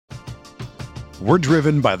We're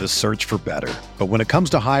driven by the search for better. But when it comes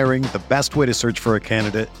to hiring, the best way to search for a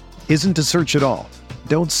candidate isn't to search at all.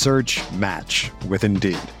 Don't search, match with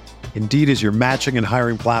Indeed. Indeed is your matching and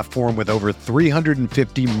hiring platform with over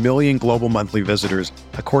 350 million global monthly visitors,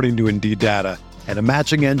 according to Indeed data, and a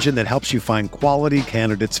matching engine that helps you find quality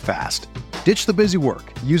candidates fast. Ditch the busy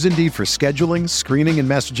work. Use Indeed for scheduling, screening, and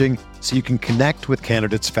messaging so you can connect with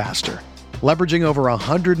candidates faster. Leveraging over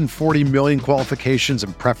 140 million qualifications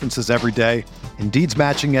and preferences every day, Indeed's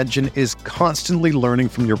matching engine is constantly learning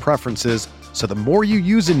from your preferences, so the more you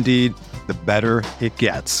use Indeed, the better it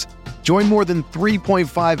gets. Join more than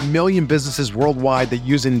 3.5 million businesses worldwide that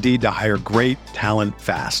use Indeed to hire great talent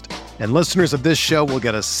fast. And listeners of this show will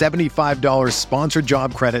get a $75 sponsored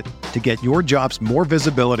job credit to get your jobs more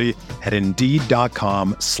visibility at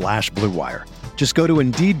Indeed.com/Blue Wire. Just go to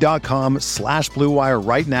Indeed.com/Blue Wire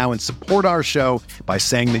right now and support our show by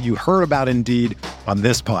saying that you heard about Indeed on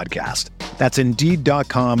this podcast. That's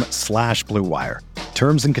Indeed.com/Blue Wire.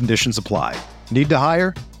 Terms and conditions apply. Need to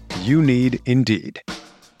hire? You need Indeed.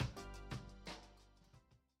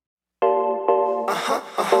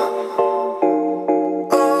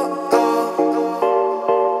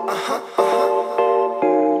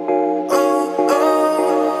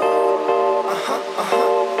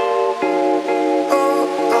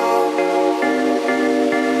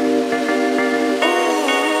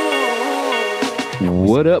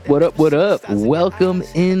 What up, what up, what up? Welcome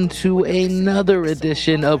into another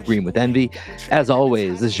edition of Green with Envy. As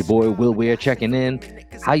always, this is your boy Will Weir checking in.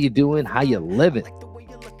 How you doing? How you living?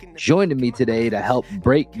 Joining me today to help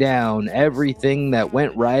break down everything that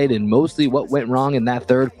went right and mostly what went wrong in that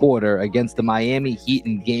third quarter against the Miami Heat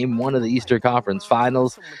in Game 1 of the Eastern Conference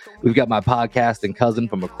Finals. We've got my podcasting cousin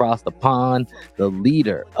from across the pond, the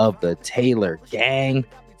leader of the Taylor gang.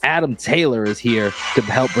 Adam Taylor is here to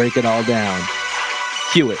help break it all down.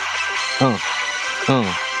 Cue it.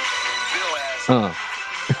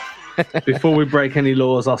 Before we break any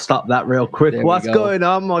laws, I'll stop that real quick. What's going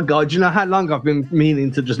on, my God? Do you know how long I've been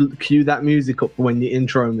meaning to just cue that music up when you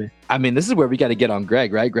intro me? I mean, this is where we got to get on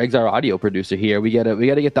Greg, right? Greg's our audio producer here. We got to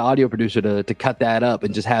get the audio producer to cut that up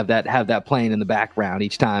and just have that playing in the background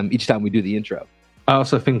each time we do the intro. I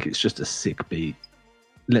also think it's just a sick beat.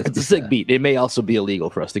 It's a sick beat. It may also be illegal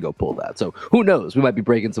for us to go pull that. So who knows? We might be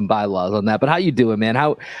breaking some bylaws on that. But how you doing, man?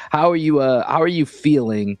 How are you? How are you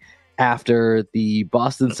feeling after the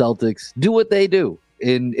Boston Celtics do what they do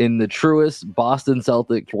in the truest Boston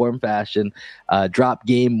Celtic form fashion? Drop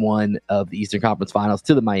Game 1 of the Eastern Conference Finals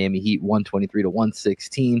to the Miami Heat,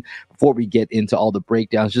 123-116. Before we get into all the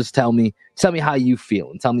breakdowns, just tell me how you feel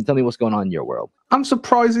and tell me what's going on in your world. I'm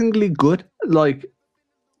surprisingly good. Like,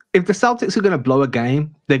 if the Celtics are going to blow a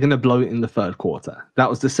game, they're going to blow it in the third quarter. That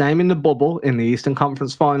was the same in the bubble in the Eastern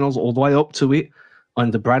Conference Finals all the way up to it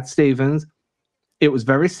under Brad Stevens. It was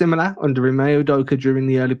very similar under Ime Udoka during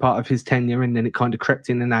the early part of his tenure, and then it kind of crept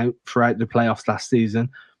in and out throughout the playoffs last season.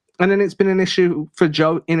 And then it's been an issue for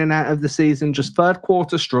Joe in and out of the season. Just third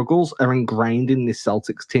quarter struggles are ingrained in this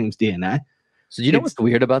Celtics team's DNA. So you know what's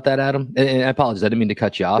weird about that, Adam? And I apologize, I didn't mean to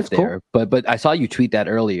cut you off there, cool. but I saw you tweet that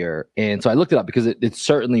earlier, and so I looked it up because it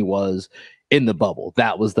certainly was in the bubble.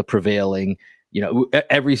 That was the prevailing.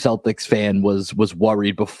 Every Celtics fan was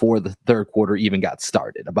worried before the third quarter even got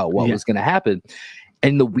started about what was going to happen.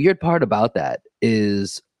 And the weird part about that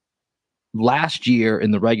is last year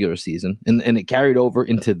in the regular season, and it carried over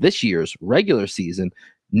into this year's regular season,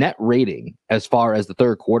 net rating, as far as the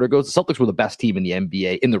third quarter goes, the Celtics were the best team in the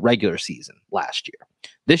NBA in the regular season last year.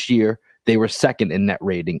 This year, they were second in net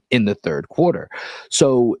rating in the third quarter.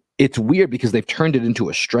 So it's weird because they've turned it into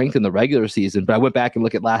a strength in the regular season. But I went back and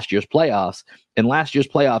looked at last year's playoffs. And last year's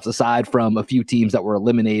playoffs, aside from a few teams that were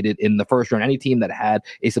eliminated in the first round, any team that had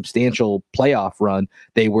a substantial playoff run,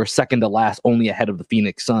 they were second to last, only ahead of the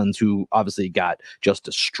Phoenix Suns, who obviously got just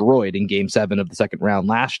destroyed in Game 7 of the second round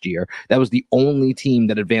last year. That was the only team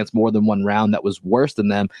that advanced more than one round that was worse than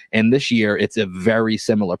them. And this year, it's a very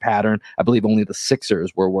similar pattern. I believe only the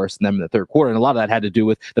Sixers were worse than them in the third quarter. And a lot of that had to do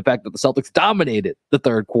with the fact that the Celtics dominated the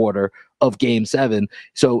third quarter of Game 7.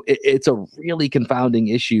 So it's a really confounding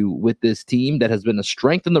issue with this team that has been a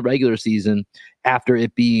strength in the regular season after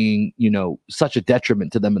it being, such a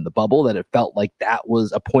detriment to them in the bubble, that it felt like that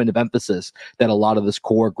was a point of emphasis that a lot of this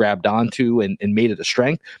core grabbed onto and made it a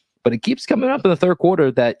strength. But it keeps coming up in the third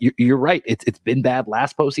quarter that you're right. It's been bad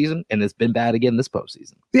last postseason, and it's been bad again this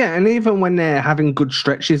postseason. Yeah, and even when they're having good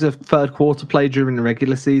stretches of third quarter play during the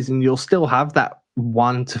regular season, you'll still have that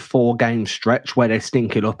 1 to 4 game stretch where they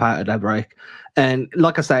stink it up out of their break. And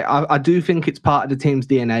like I say, I do think it's part of the team's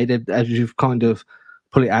DNA. As you've kind of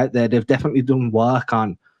put it out there, they've definitely done work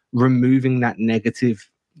on removing that negative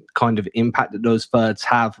kind of impact that those thirds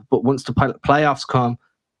have. But once the playoffs come,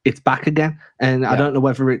 it's back again. And I don't know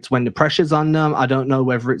whether it's when the pressure's on them. I don't know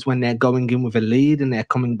whether it's when they're going in with a lead and they're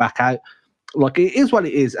coming back out. Like, it is what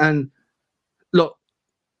it is. And look,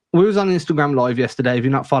 we was on Instagram Live yesterday. If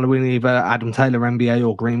you're not following either Adam Taylor NBA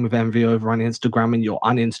or Green with Envy over on Instagram, and you're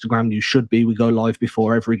on Instagram, you should be. We go live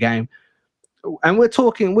before every game. And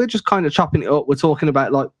we're just kind of chopping it up. We're talking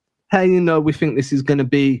about, like, hey, we think this is going to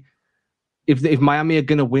be, if Miami are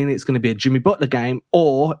going to win, it's going to be a Jimmy Butler game,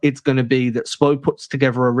 or it's going to be that Spo puts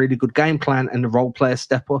together a really good game plan and the role players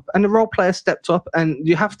step up. And the role players stepped up, and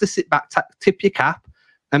you have to sit back, tip your cap,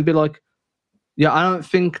 and be like, yeah, I don't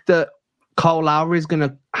think that Kyle Lowry is going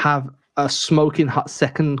to have a smoking hot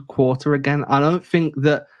second quarter again. I don't think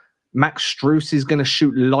that Max Strus is going to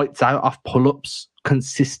shoot lights out off pull-ups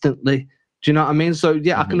consistently. Do you know what I mean? So,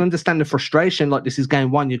 yeah, I can understand the frustration. Like, this is game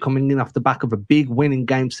one. You're coming in off the back of a big win in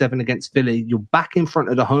game 7 against Philly. You're back in front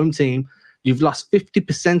of the home team. You've lost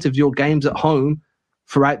 50% of your games at home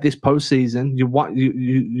throughout this postseason.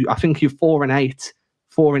 I think you're 4-8.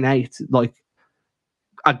 4-8. Like,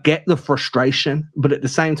 I get the frustration, but at the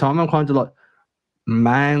same time, I'm kind of like,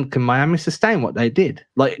 man, can Miami sustain what they did?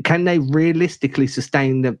 Like, can they realistically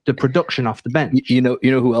sustain the production off the bench? You know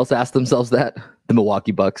who else asked themselves that? The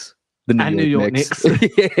Milwaukee Bucks. The New York Knicks.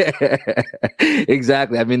 Yeah,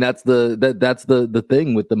 exactly. I mean, that's the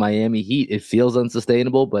thing with the Miami Heat. It feels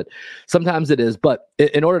unsustainable, but sometimes it is. But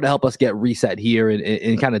in order to help us get reset here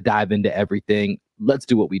and kind of dive into everything, let's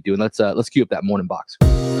do what we do, and let's cue up that morning box.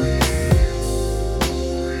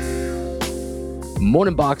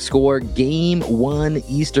 Morning box score, Game 1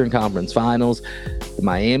 Eastern Conference Finals. The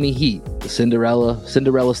Miami Heat, the Cinderella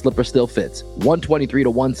slipper still fits.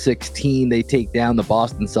 123-116, they take down the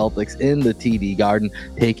Boston Celtics in the TD Garden,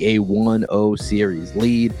 take a 1-0 series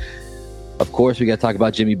lead. Of course, we got to talk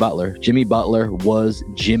about Jimmy Butler. Jimmy Butler was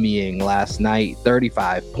jimmying last night.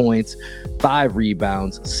 35 points, 5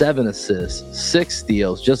 rebounds, 7 assists, 6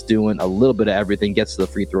 steals, just doing a little bit of everything. Gets to the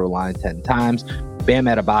free throw line 10 times. Bam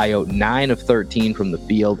Adebayo, 9 of 13 from the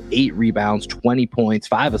field, 8 rebounds, 20 points,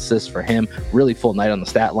 5 assists for him. Really full night on the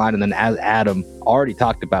stat line. And then, as Adam already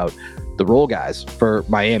talked about, the role guys for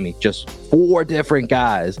Miami, just 4 different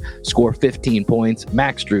guys score 15 points.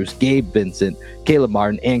 Max Strus, Gabe Vincent, Caleb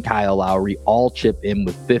Martin, and Kyle Lowry all chip in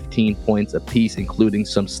with 15 points apiece, including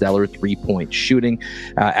some stellar 3-point shooting,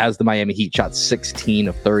 as the Miami Heat shot 16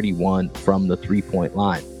 of 31 from the 3-point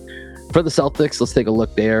line. For the Celtics, let's take a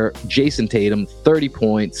look there. Jason Tatum, 30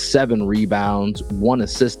 points, 7 rebounds, 1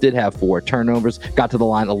 assist, did have 4 turnovers. Got to the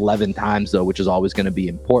line 11 times, though, which is always going to be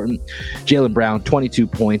important. Jaylen Brown, 22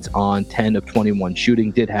 points on 10 of 21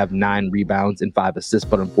 shooting, did have 9 rebounds and 5 assists,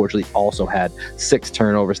 but unfortunately also had 6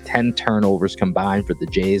 turnovers, 10 turnovers combined for the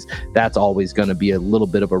Jays. That's always going to be a little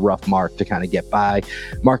bit of a rough mark to kind of get by.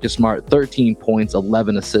 Marcus Smart, 13 points,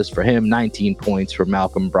 11 assists for him, 19 points for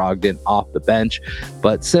Malcolm Brogdon off the bench,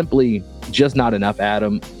 but simply just not enough,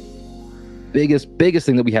 Adam. Biggest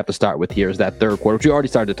thing that we have to start with here is that third quarter, which we already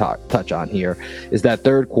started to touch on here, is that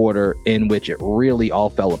third quarter in which it really all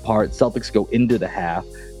fell apart. Celtics go into the half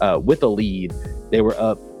with a lead. They were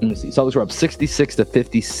up, Celtics were up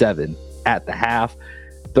 66-57 at the half.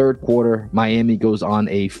 Third quarter, Miami goes on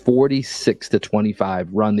a 46-25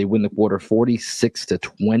 run. They win the quarter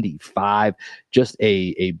 46-25. Just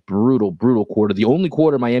a brutal quarter. The only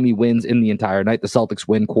quarter Miami wins in the entire night. The Celtics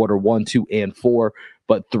win quarter 1, 2, and 4,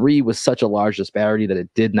 but 3 was such a large disparity that it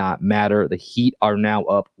did not matter. The Heat are now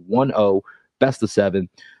up 1-0, best of 7.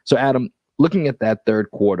 So, Adam, looking at that third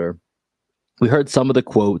quarter, we heard some of the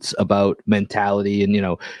quotes about mentality, and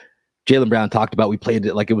Jaylen Brown talked about, we played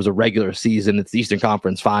it like it was a regular season. It's the Eastern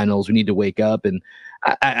Conference Finals. We need to wake up. And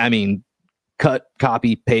I mean, cut,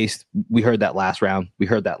 copy, paste. We heard that last round. We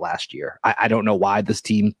heard that last year. I don't know why this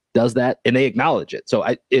team does that, and they acknowledge it. So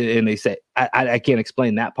they say, I can't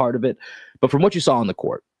explain that part of it. But from what you saw on the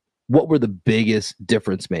court, what were the biggest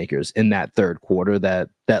difference makers in that third quarter that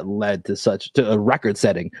led to a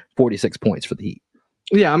record-setting 46 points for the Heat?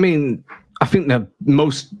 Yeah, I mean, I think the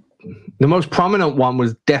most prominent one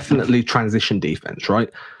was definitely transition defense,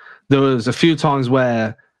 right? There was a few times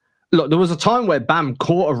where, there was a time where Bam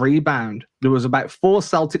caught a rebound. There was about 4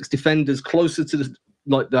 Celtics defenders closer to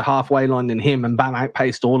the halfway line than him, and Bam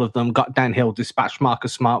outpaced all of them, got downhill, dispatched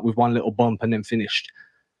Marcus Smart with one little bump, and then finished.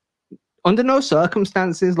 Under no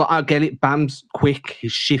circumstances, I get it, Bam's quick,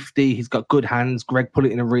 he's shifty, he's got good hands. Greg put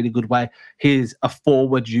it in a really good way. He's a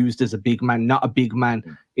forward used as a big man, not a big man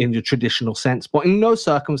in the traditional sense. But in no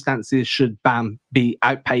circumstances should Bam be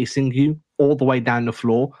outpacing you all the way down the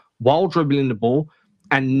floor while dribbling the ball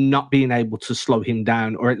and not being able to slow him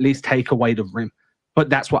down or at least take away the rim. But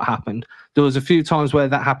that's what happened. There was a few times where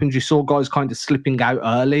that happened. You saw guys kind of slipping out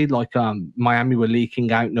early, like Miami were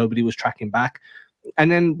leaking out. Nobody was tracking back. And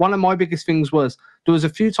then one of my biggest things was there was a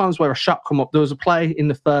few times where a shot come up. There was a play in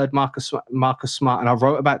the third, Marcus Smart, and I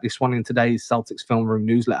wrote about this one in today's Celtics Film Room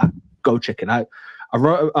newsletter. Go check it out. I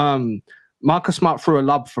wrote Marcus Smart threw a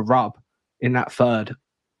lob for Rob in that third.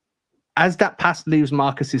 As that pass leaves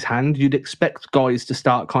Marcus's hand, you'd expect guys to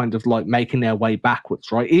start kind of like making their way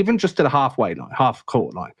backwards, right? Even just to the halfway line, half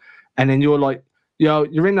court line. And then you're like,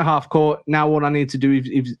 you're in the half court. Now what I need to do,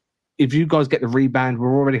 if you guys get the rebound,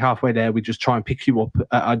 we're already halfway there. We just try and pick you up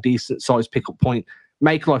at a decent size pickup point,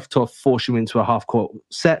 make life tough, force you into a half court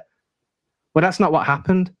set. Well, that's not what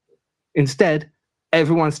happened. Instead,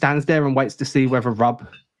 everyone stands there and waits to see whether Rob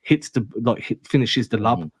finishes the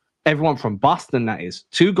lob. Everyone from Boston, that is.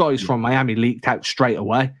 2 guys from Miami leaked out straight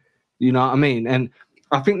away. You know what I mean? And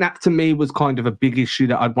I think that to me was kind of a big issue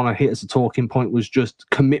that I'd want to hit as a talking point, was just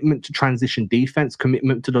commitment to transition defense,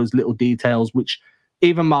 commitment to those little details, which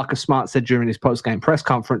even Marcus Smart said during his post-game press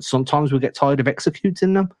conference, sometimes we get tired of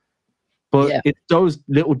executing them. But it's those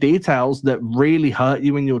little details that really hurt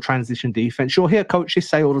you in your transition defense. You'll hear coaches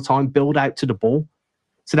say all the time, build out to the ball.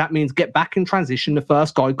 So that means get back in transition. The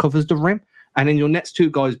first guy covers the rim. And then your next 2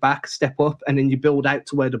 guys back, step up, and then you build out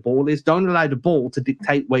to where the ball is. Don't allow the ball to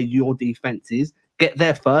dictate where your defense is. Get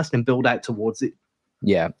there first and build out towards it.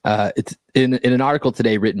 Yeah, it's in an article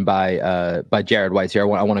today written by Jared Weiss here.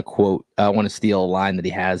 I want to quote. I want to steal a line that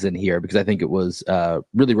he has in here because I think it was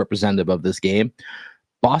really representative of this game.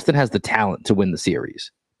 Boston has the talent to win the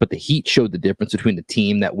series, but the Heat showed the difference between a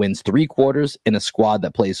team that wins 3 quarters and a squad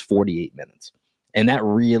that plays 48 minutes. And that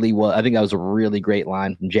really was, I think that was a really great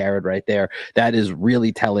line from Jared right there. That is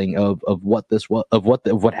really telling of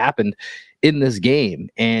what happened in this game.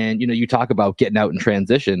 And, you talk about getting out in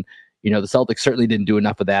transition. The Celtics certainly didn't do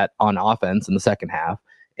enough of that on offense in the second half.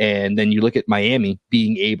 And then you look at Miami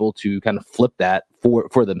being able to kind of flip that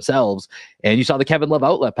for themselves. And you saw the Kevin Love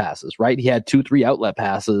outlet passes, right? He had 2-3 outlet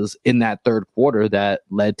passes in that third quarter that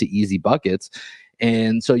led to easy buckets.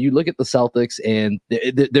 And so you look at the Celtics and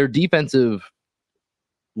their defensive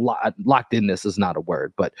locked inness is not a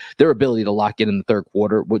word, but their ability to lock in the third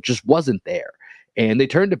quarter, which just wasn't there. And they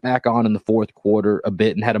turned it back on in the fourth quarter a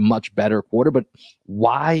bit and had a much better quarter. But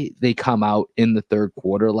why they come out in the third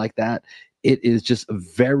quarter like that, it is just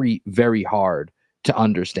very, very hard to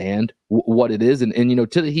understand what it is. And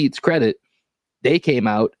to the Heat's credit, they came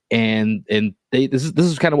out and this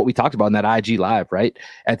is kind of what we talked about in that IG Live, right?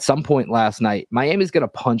 At some point last night, Miami's going to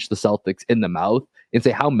punch the Celtics in the mouth and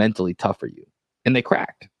say, how mentally tough are you? And they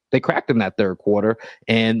cracked. They cracked in that third quarter,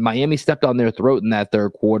 and Miami stepped on their throat in that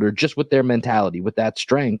third quarter just with their mentality, with that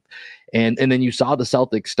strength. And then you saw the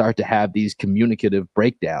Celtics start to have these communicative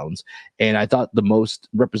breakdowns. And I thought the most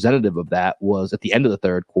representative of that was at the end of the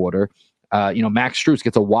third quarter. Max Strus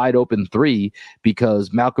gets a wide open 3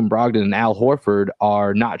 because Malcolm Brogdon and Al Horford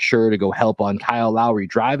are not sure to go help on Kyle Lowry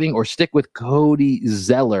driving or stick with Cody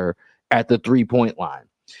Zeller at the 3-point line.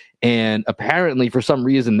 And apparently, for some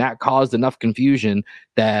reason, that caused enough confusion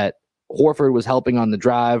that Horford was helping on the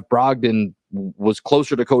drive. Brogdon was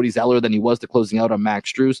closer to Cody Zeller than he was to closing out on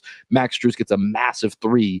Max Strus. Max Strus gets a massive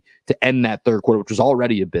 3 to end that third quarter, which was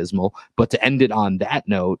already abysmal. But to end it on that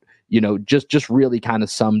note, just really kind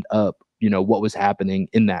of summed up, what was happening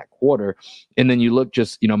in that quarter. And then you look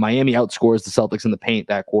Miami outscores the Celtics in the paint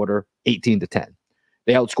that quarter, 18-10.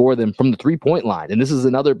 They outscore them from the 3-point line. And this is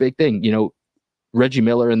another big thing, Reggie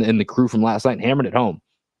Miller and the crew from last night hammered it home.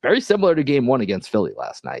 Very similar to game 1 against Philly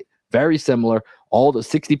last night. Very similar. All the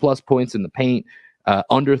 60-plus points in the paint,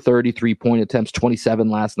 under 30 3-point attempts, 27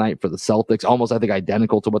 last night for the Celtics. Almost, I think,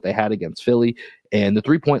 identical to what they had against Philly. And the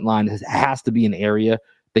 3-point line has to be an area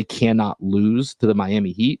they cannot lose to the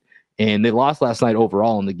Miami Heat. And they lost last night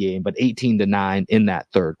overall in the game, but 18-9 in that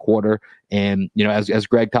third quarter. And, as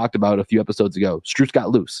Greg talked about a few episodes ago, Strus got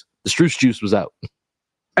loose. The Strus juice was out.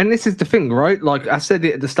 And this is the thing, right? Like I said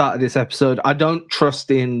it at the start of this episode, I don't trust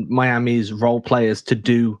in Miami's role players to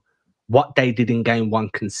do what they did in game 1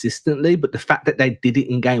 consistently. But the fact that they did it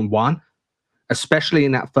in game 1, especially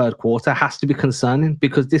in that third quarter, has to be concerning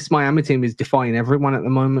because this Miami team is defying everyone at the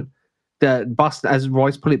moment. Boston, as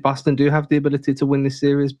Royce put it, Boston do have the ability to win this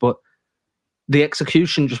series, but the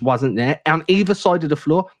execution just wasn't there on either side of the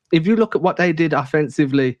floor. If you look at what they did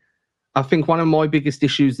offensively, I think one of my biggest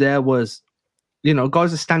issues there was,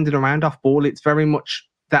 guys are standing around off ball. It's very much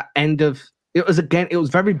that end of it was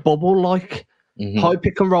very bubble-like, high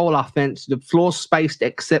pick and roll offense. The floor's spaced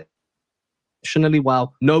exceptionally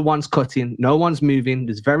well. No one's cutting, no one's moving.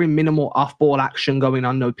 There's very minimal off-ball action going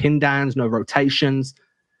on. No pin downs, no rotations,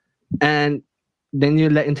 and then you're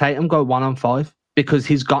letting Tatum go 1-on-5. because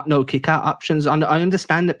he's got no kick-out options. And I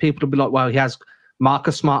understand that people will be like, well, he has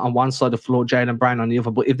Marcus Smart on one side of the floor, Jaylen Brown on the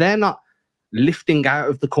other. But if they're not lifting out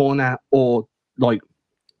of the corner or like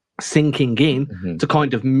sinking in to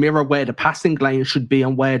kind of mirror where the passing lane should be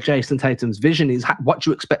and where Jason Tatum's vision is, what do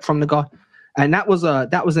you expect from the guy? And that was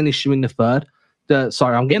an issue in the third.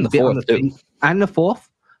 I'm getting the a bit on fourth the feet. And the fourth.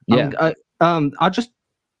 Yeah. I just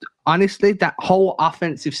honestly, that whole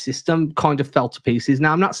offensive system kind of fell to pieces.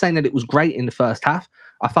 Now, I'm not saying that it was great in the first half.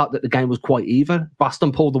 I felt that the game was quite even.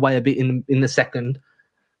 Boston pulled away a bit in the second.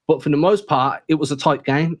 But for the most part, it was a tight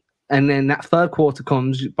game. And then that third quarter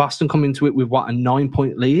comes, Boston come into it with, a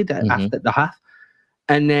 9-point lead after the half.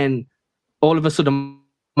 And then all of a sudden,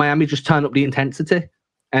 Miami just turned up the intensity.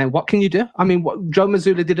 And what can you do? I mean, Joe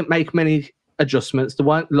Mazzulla didn't make many adjustments. There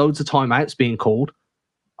weren't loads of timeouts being called.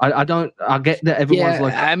 I get that everyone's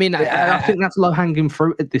I think that's low-hanging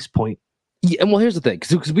fruit at this point. Yeah, and well, here's the thing,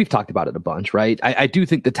 because we've talked about it a bunch, right? I do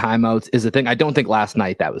think the timeouts is a thing. I don't think last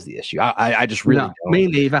night that was the issue. I just really don't. Me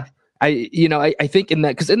neither. I think in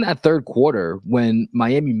that third quarter when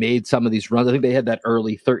Miami made some of these runs, I think they had that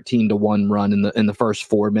early 13-1 run in the first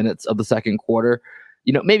 4 minutes of the second quarter.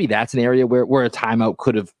 Maybe that's an area where a timeout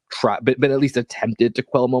could have tried, but at least attempted to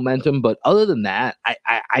quell momentum. But other than that,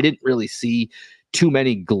 I didn't really see too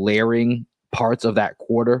many glaring parts of that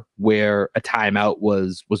quarter where a timeout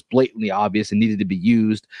was blatantly obvious and needed to be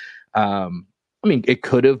used. I mean, it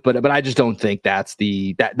could have, but I just don't think that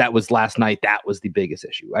was last night. That was the biggest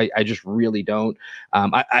issue. I just really don't.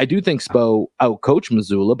 I do think Spo outcoached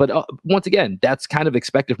Mazzulla, but once again, that's kind of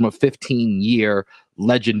expected from a 15-year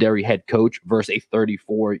legendary head coach versus a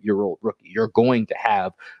 34-year-old rookie. You're going to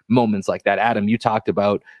have moments like that. Adam, you talked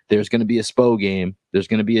about there's going to be a Spo game. There's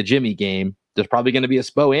going to be a Jimmy game. There's probably going to be a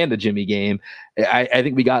Spo and a Jimmy game. I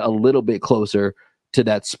think we got a little bit closer to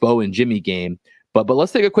that Spo and Jimmy game. But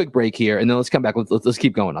let's take a quick break here, and then let's come back. Let's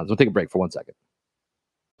keep going on. So we'll take a break for 1 second.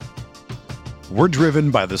 We're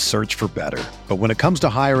driven by the search for better. But when it comes to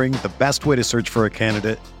hiring, the best way to search for a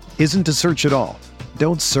candidate isn't to search at all.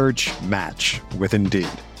 Don't search, match with Indeed.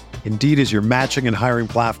 Indeed is your matching and hiring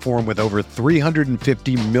platform with over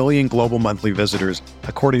 350 million global monthly visitors,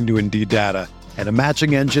 according to Indeed data, and a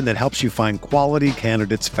matching engine that helps you find quality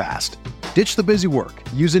candidates fast. Ditch the busy work.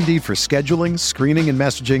 Use Indeed for scheduling, screening, and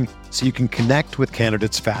messaging so you can connect with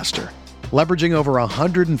candidates faster. Leveraging over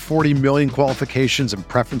 140 million qualifications and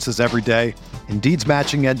preferences every day, Indeed's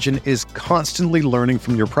matching engine is constantly learning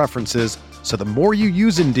from your preferences, so the more you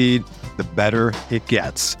use Indeed, the better it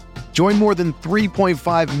gets. Join more than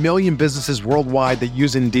 3.5 million businesses worldwide that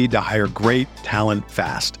use Indeed to hire great talent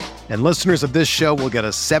fast. And listeners of this show will get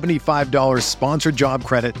a $75 sponsored job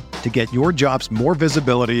credit to get your jobs more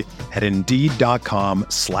visibility at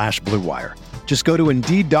Indeed.com/Blue Wire. Just go to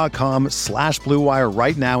Indeed.com/Blue Wire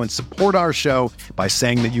right now and support our show by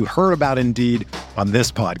saying that you heard about Indeed on this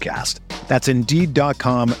podcast. That's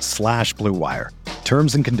Indeed.com/Blue Wire.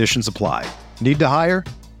 Terms and conditions apply. Need to hire?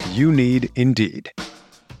 You need Indeed.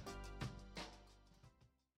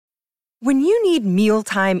 When you need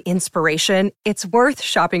mealtime inspiration, it's worth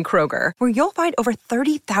shopping Kroger, where you'll find over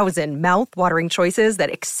 30,000 mouth-watering choices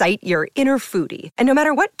that excite your inner foodie. And no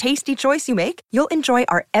matter what tasty choice you make, you'll enjoy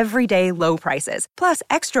our everyday low prices, plus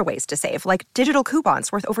extra ways to save, like digital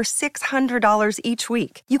coupons worth over $600 each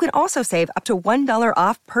week. You can also save up to $1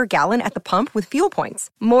 off per gallon at the pump with fuel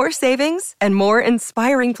points. More savings and more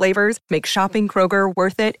inspiring flavors make shopping Kroger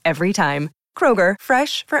worth it every time. Kroger,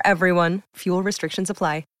 fresh for everyone. Fuel restrictions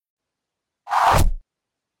apply.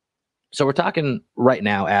 So we're talking right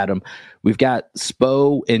now, Adam. We've got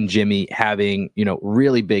Spo and Jimmy having,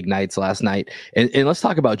 really big nights last night. And let's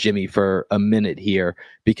talk about Jimmy for a minute here,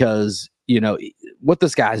 because, what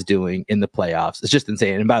this guy's doing in the playoffs is just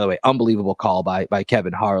insane. And by the way, unbelievable call by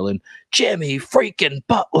Kevin Harlan. Jimmy freaking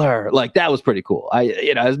Butler. Like, that was pretty cool.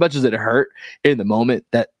 As much as it hurt in the moment,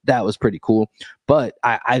 that was pretty cool. But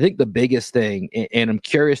I think the biggest thing, and I'm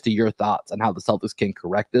curious to your thoughts on how the Celtics can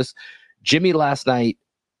correct this, Jimmy last night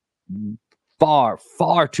far,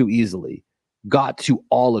 far too easily got to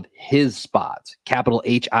all of his spots, capital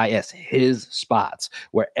HIS, his spots.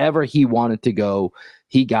 Wherever he wanted to go,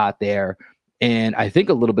 he got there. And I think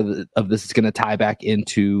a little bit of this is going to tie back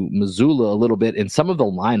into Mazzulla a little bit and some of the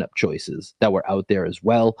lineup choices that were out there as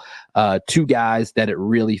well. Two guys that it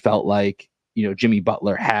really felt like, Jimmy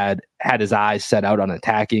Butler had his eyes set out on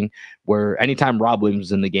attacking, where anytime Rob Williams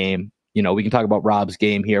was in the game, we can talk about Rob's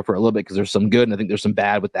game here for a little bit because there's some good and I think there's some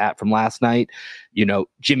bad with that from last night.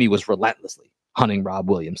 Jimmy was relentlessly hunting Rob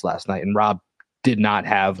Williams last night, and Rob did not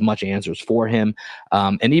have much answers for him.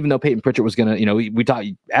 And even though Peyton Pritchard was going to, we talked,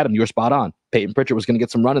 Adam, you were spot on. Peyton Pritchard was going to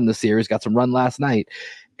get some run in the series, got some run last night.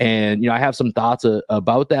 And, I have some thoughts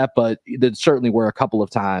about that, but there certainly were a couple of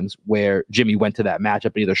times where Jimmy went to that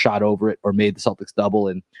matchup and either shot over it or made the Celtics double.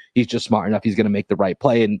 And he's just smart enough. He's going to make the right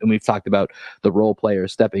play. And we've talked about the role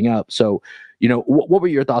players stepping up. So, what were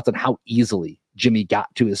your thoughts on how easily Jimmy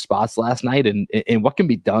got to his spots last night and what can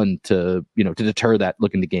be done to deter that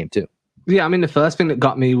look in the game too? Yeah, I mean, the first thing that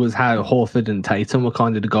got me was how Horford and Tatum were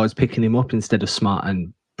kind of the guys picking him up instead of Smart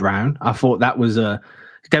and Brown. I thought that was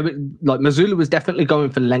Mazzulla was definitely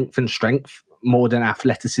going for length and strength more than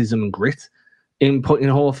athleticism and grit in putting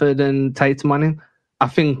Horford and Tatum on him. I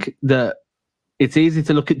think that it's easy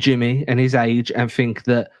to look at Jimmy and his age and think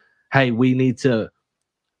that, hey, we need to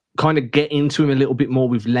kind of get into him a little bit more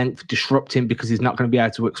with length, disrupt him because he's not going to be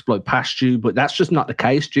able to explode past you. But that's just not the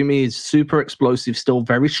case. Jimmy is super explosive, still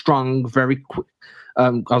very strong, very quick. I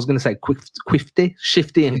was going to say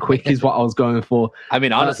shifty and quick is what I was going for. I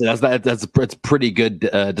mean, honestly, that's a pretty good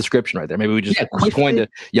description right there. Maybe we just going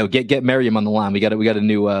to get Merriam on the line. We got a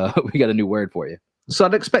new word for you. So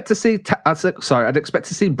I'd expect to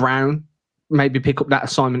see Brown maybe pick up that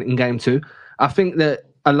assignment in game 2. I think that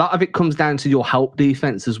a lot of it comes down to your help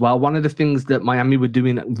defense as well. One of the things that Miami were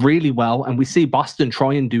doing really well, and we see Boston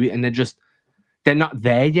try and do it, and they're not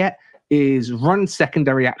there yet, is run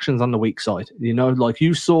secondary actions on the weak side. Like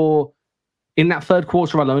you saw in that third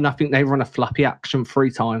quarter alone, I think they run a floppy action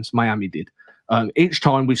 3 times. Miami did. Each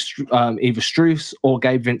time with either Strus or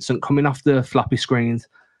Gabe Vincent coming off the floppy screens,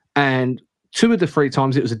 and 2 of the 3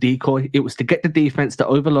 times it was a decoy. It was to get the defense to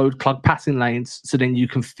overload, clog passing lanes, so then you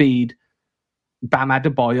can feed Bam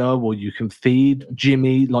Adebayo, or you can feed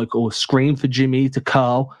Jimmy, or screen for Jimmy to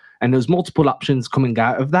curl. And there's multiple options coming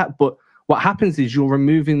out of that. But what happens is you're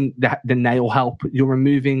removing the nail help. You're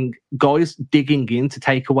removing guys digging in to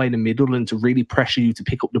take away the middle and to really pressure you to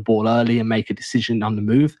pick up the ball early and make a decision on the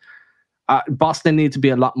move. Boston need to be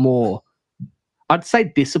a lot more, I'd say,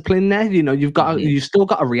 disciplined there. You've still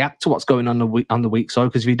got to react to what's going on the weak side,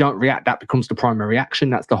 because if you don't react, that becomes the primary action.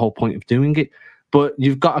 That's the whole point of doing it. But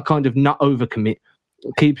you've got to kind of not overcommit.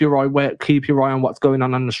 Keep your eye on what's going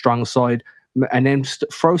on the strong side, and then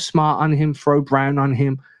throw Smart on him, throw Brown on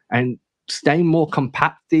him, and stay more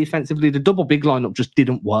compact defensively. The double big lineup just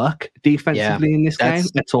didn't work defensively in this game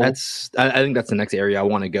at all. I think that's the next area I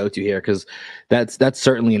want to go to here, because that's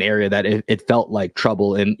certainly an area that it felt like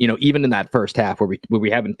trouble. And even in that first half where we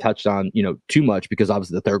haven't touched on too much, because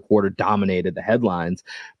obviously the third quarter dominated the headlines,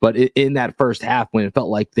 but in that first half when it felt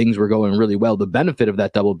like things were going really well, the benefit of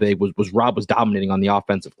that double big was Rob was dominating on the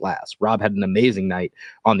offensive glass. Rob had an amazing night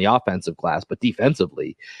on the offensive glass, but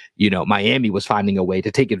defensively, Miami was finding a way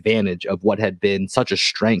to take advantage of what had been such a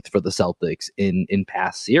strength for the Celtics in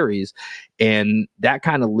past series. And that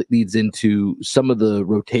kind of leads into some of the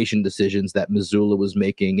rotation decisions that Mazzulla was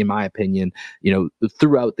making, in my opinion,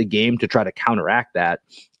 throughout the game to try to counteract that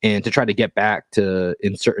and to try to get back to,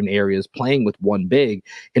 in certain areas, playing with one big.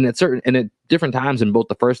 And at different times in both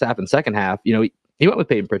the first half and second half, he went with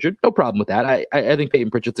Peyton Pritchard. No problem with that. I think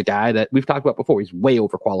Peyton Pritchard's a guy that we've talked about before. He's way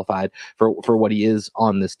overqualified for what he is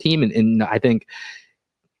on this team. And I think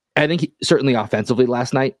he, certainly offensively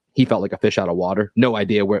last night, he felt like a fish out of water. No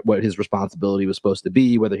idea what his responsibility was supposed to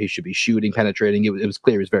be, whether he should be shooting, penetrating. It was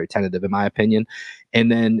clear he was very tentative, in my opinion.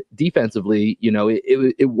 And then defensively,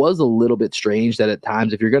 it was a little bit strange that at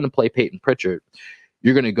times, if you're going to play Peyton Pritchard,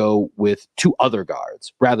 you're going to go with 2 other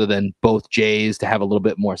guards rather than both Jays to have a little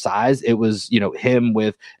bit more size. It was, him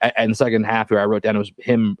with, and the second half where I wrote down, it was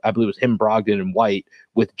him, I believe it was him, Brogdon, and White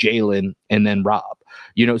with Jalen and then Rob.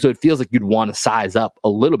 So it feels like you'd want to size up a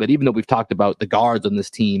little bit, even though we've talked about the guards on this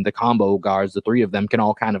team, the combo guards, the 3 of them can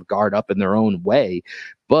all kind of guard up in their own way.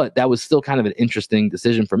 But that was still kind of an interesting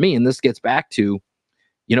decision for me. And this gets back to,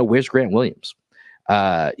 where's Grant Williams?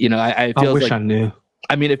 I wish I knew.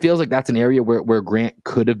 I mean, it feels like that's an area where Grant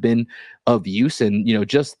could have been of use. And,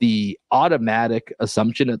 just the automatic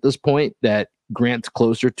assumption at this point that Grant's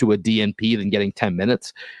closer to a DNP than getting 10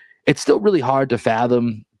 minutes. It's still really hard to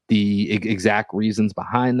fathom the exact reasons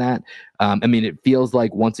behind that. It feels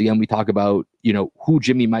like, once again, we talk about, who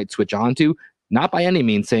Jimmy might switch on to. Not by any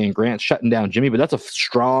means saying Grant's shutting down Jimmy, but that's a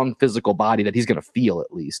strong physical body that he's going to feel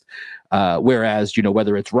at least. Whereas,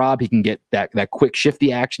 whether it's Rob, he can get that quick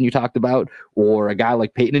shifty action you talked about, or a guy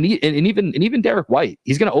like Peyton, and even Derek White.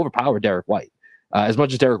 He's going to overpower Derek White. As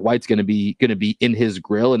much as Derek White's going to be in his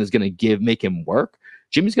grill and is going to make him work,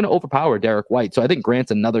 Jimmy's going to overpower Derek White. So I think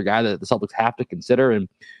Grant's another guy that the Celtics have to consider. And,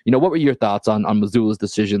 what were your thoughts on Mazzulla's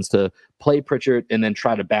decisions to play Pritchard and then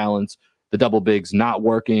try to balance the double bigs not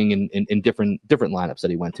working in different lineups that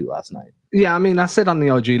he went to last night. Yeah, I mean, I said on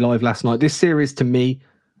the IG Live last night, this series to me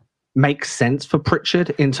makes sense for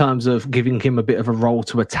Pritchard in terms of giving him a bit of a role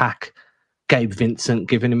to attack Gabe Vincent,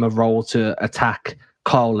 giving him a role to attack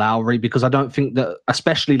Kyle Lowry, because I don't think that,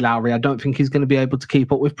 especially Lowry, I don't think he's going to be able to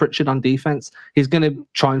keep up with Pritchard on defense. He's going to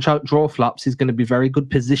try and draw flops. He's going to be very good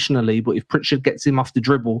positionally, but if Pritchard gets him off the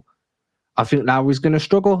dribble, I think Lowry's going to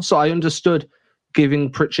struggle. So I understood giving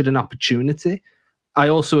Pritchard an opportunity. I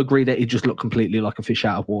also agree that he just looked completely like a fish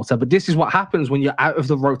out of water. But this is what happens when you're out of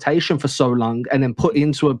the rotation for so long and then put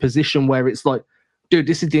into a position where it's like, dude,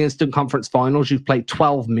 this is the Eastern Conference Finals. You've played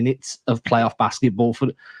 12 minutes of playoff basketball.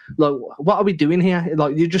 Like, what are we doing here?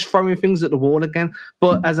 Like, you're just throwing things at the wall again.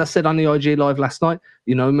 But as I said on the IG Live last night,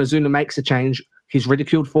 you know, Mazzulla makes a change. He's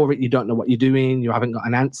ridiculed for it. You don't know what you're doing. You haven't got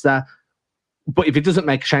an answer. But if he doesn't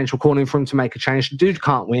make a change, we're calling for him to make a change. The dude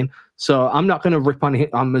can't win. So I'm not going to rip on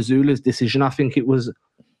Mazzulla's decision. I think it was,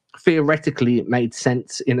 theoretically, it made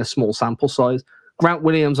sense in a small sample size. Grant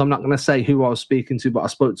Williams, I'm not going to say who I was speaking to, but I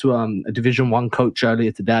spoke to a Division I coach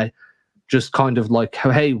earlier today, just kind of like,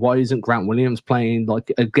 hey, why isn't Grant Williams playing?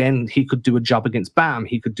 Like, again, he could do a job against Bam.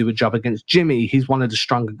 He could do a job against Jimmy. He's one of the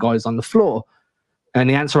stronger guys on the floor. And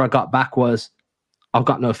the answer I got back was, I've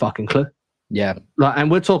got no fucking clue. Yeah. Like,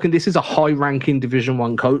 and we're talking, this is a high-ranking Division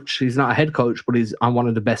I coach. He's not a head coach, but he's on one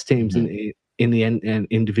of the best teams in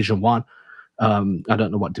Division I. I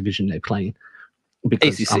don't know what division they play in.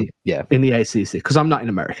 Because ACC, in the ACC, because I'm not in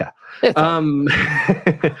America.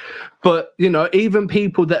 But, you know, even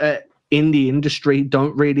people that are in the industry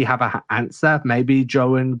don't really have an answer. Maybe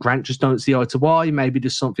Joe and Grant just don't see eye to eye. Maybe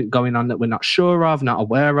there's something going on that we're not sure of, not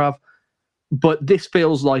aware of. But this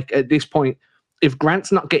feels like, at this point, if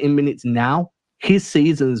Grant's not getting minutes now, his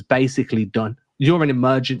season's basically done. You're an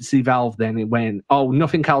emergency valve then when,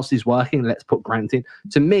 nothing else is working, let's put Grant in.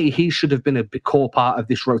 To me, he should have been a big core part of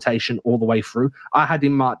this rotation all the way through. I had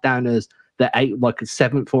him marked down as the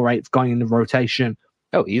seventh or eighth guy in the rotation.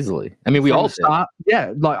 Oh, easily. I mean, we all did.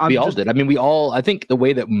 Yeah. We all did. I mean, I think the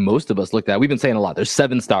way that most of us looked at it, we've been saying a lot, there's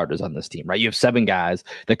 7 starters on this team, right? You have 7 guys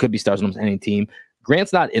that could be stars on almost any team.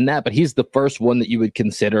 Grant's not in that, but he's the first one that you would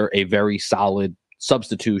consider a very solid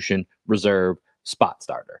substitution, reserve, spot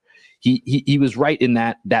starter. He was right in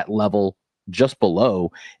that level just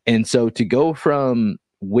below. And so to go from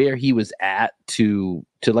where he was at to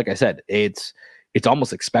like I said, it's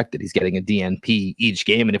almost expected. He's getting a DNP each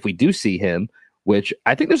game. And if we do see him, which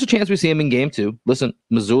I think there's a chance we see him in game 2. Listen,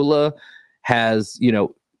 Mazzulla has, you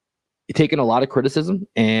know, taken a lot of criticism,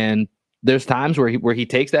 and there's times where he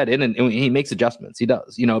takes that in and he makes adjustments. He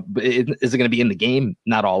does, you know. Is it going to be in the game?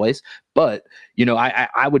 Not always, but you know,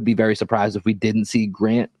 I would be very surprised if we didn't see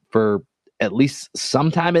Grant for at least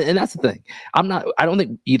some time. And that's the thing. I don't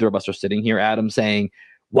think either of us are sitting here, Adam, saying,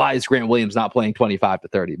 why is Grant Williams not playing 25 to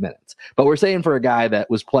 30 minutes? But we're saying for a guy that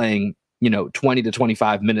was playing, you know, 20 to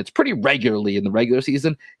 25 minutes pretty regularly in the regular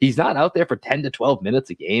season, he's not out there for 10 to 12 minutes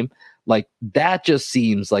a game. Like, that just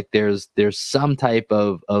seems like there's some type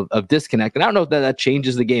of disconnect. And I don't know if that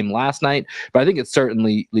changes the game last night, but I think it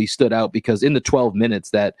certainly stood out because in the 12 minutes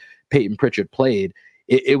that Peyton Pritchard played,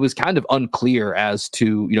 it was kind of unclear as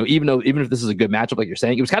to, you know, even if this is a good matchup, like you're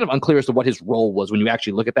saying, it was kind of unclear as to what his role was when you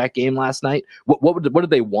actually look at that game last night. What did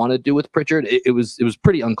they want to do with Pritchard? It was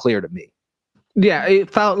pretty unclear to me. Yeah, it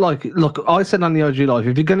felt like, look, I said on the OG Live,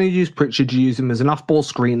 if you're going to use Pritchard, you use him as an off-ball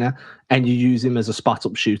screener and you use him as a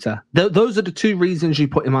spot-up shooter. Those are the 2 reasons you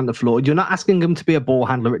put him on the floor. You're not asking him to be a ball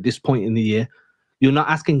handler at this point in the year. You're not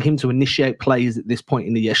asking him to initiate plays at this point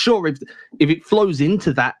in the year. Sure, if it flows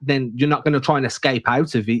into that, then you're not going to try and escape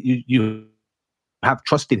out of it. You have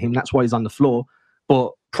trust in him. That's why he's on the floor.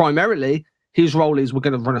 But primarily, his role is we're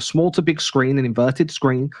going to run a small to big screen, an inverted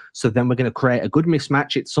screen. So then we're going to create a good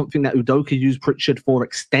mismatch. It's something that Udoka used Pritchard for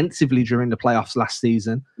extensively during the playoffs last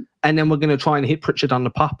season. And then we're going to try and hit Pritchard on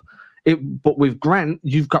the pop. But with Grant,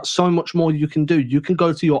 you've got so much more you can do. You can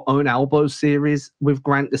go to your own elbow series with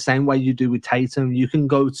Grant the same way you do with Tatum. You can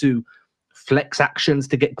go to flex actions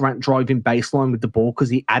to get Grant driving baseline with the ball because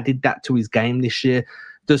he added that to his game this year.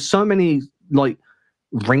 There's so many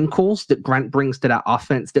wrinkles that Grant brings to that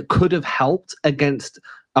offense that could have helped against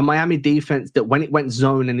a Miami defense that when it went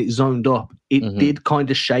zone and it zoned up, it did kind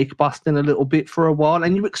of shake Boston a little bit for a while.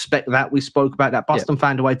 And you expect that. We spoke about that. Boston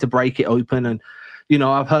found a way to break it open. And, you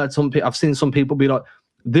know, I've seen some people be like,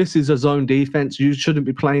 this is a zone defense. You shouldn't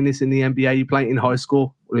be playing this in the NBA. You play it in high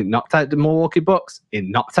school. It knocked out the Milwaukee Bucks. It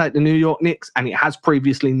knocked out the New York Knicks. And it has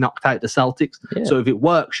previously knocked out the Celtics. Yeah. So if it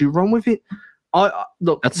works, you run with it.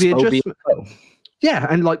 Look, that's the adjustment. Yeah,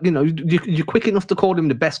 and you're quick enough to call him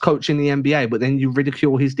the best coach in the NBA, but then you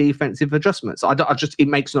ridicule his defensive adjustments. It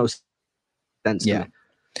makes no sense. sense to Yeah. me.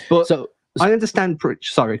 But So I understand.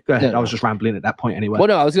 Sorry, go ahead. No, I was just rambling at that point anyway. Well,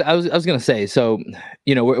 no, I was going to say. So,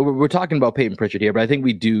 we're talking about Peyton Pritchard here, but I think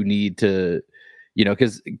we do need to,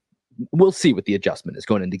 because we'll see what the adjustment is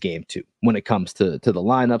going into game 2 when it comes to the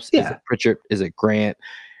lineups. Yeah. Is it Pritchard? Is it Grant?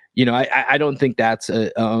 I don't think that's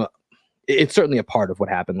it's certainly a part of what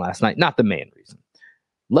happened last night, not the main reason.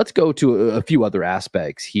 Let's go to a few other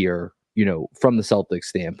aspects here, from the Celtics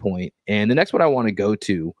standpoint. And the next one I want to go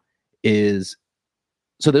to is,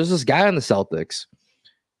 so there's this guy on the Celtics.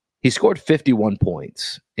 He scored 51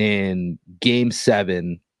 points in game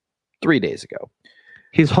 7 3 days ago.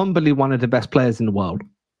 He's humbly one of the best players in the world.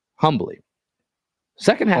 Humbly.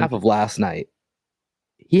 Second half of last night,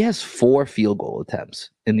 he has 4 field goal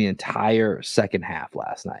attempts in the entire second half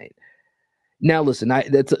last night. Now, listen,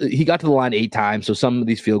 he got to the line 8 times, so some of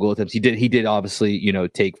these field goal attempts, he did obviously,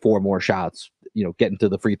 take 4 more shots, getting to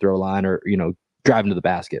the free throw line or, driving to the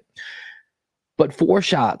basket. But 4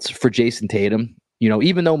 shots for Jason Tatum,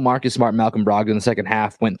 even though Marcus Smart, Malcolm Brogdon in the second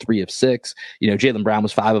half went 3 of 6, Jaylen Brown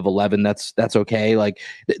was 5 of 11. That's okay. Like,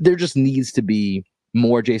 there just needs to be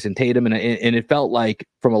more Jason Tatum. And it felt like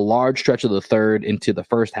from a large stretch of the third into the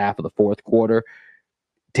first half of the fourth quarter,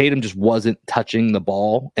 Tatum just wasn't touching the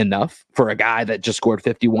ball enough for a guy that just scored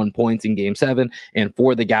 51 points in game 7 and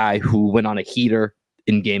for the guy who went on a heater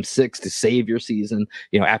in game 6 to save your season,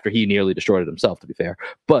 after he nearly destroyed it himself, to be fair.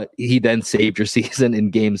 But he then saved your season in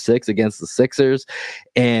game 6 against the Sixers.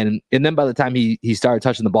 And then by the time he started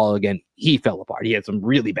touching the ball again, he fell apart. He had some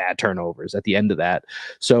really bad turnovers at the end of that.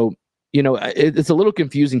 So, it's a little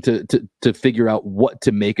confusing to figure out what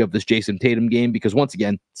to make of this Jason Tatum game, because once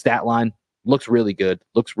again, stat line looks really good,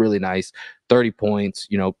 looks really nice. 30 points,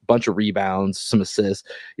 bunch of rebounds, some assists,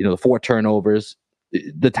 the 4 turnovers.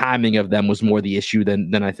 The timing of them was more the issue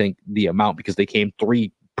than I think the amount, because they came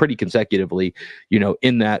 3 pretty consecutively,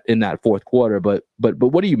 in that fourth quarter. But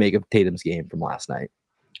what do you make of Tatum's game from last night?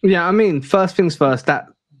 Yeah, I mean, first things first, that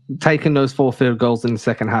taking those 4 field goals in the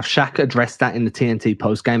second half, Shaq addressed that in the TNT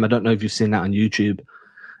post game. I don't know if you've seen that on YouTube.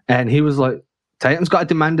 And he was like, Tatum's got to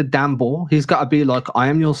demand a damn ball. He's got to be like, I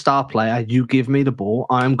am your star player. You give me the ball.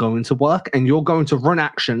 I am going to work. And you're going to run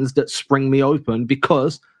actions that spring me open,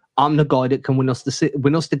 because I'm the guy that can win us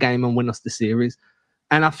the game and win us the series.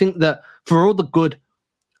 And I think that for all the good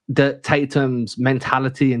that Tatum's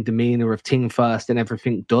mentality and demeanor of team first and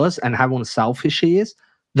everything does, and how unselfish he is,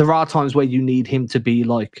 there are times where you need him to be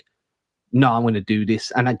like, no, I'm going to do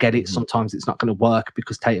this. And I get it. Sometimes it's not going to work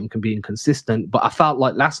because Tatum can be inconsistent. But I felt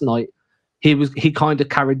like last night, he kind of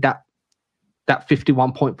carried that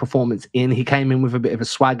 51-point performance in. He came in with a bit of a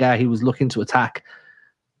swagger. He was looking to attack.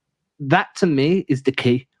 That, to me, is the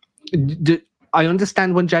key. I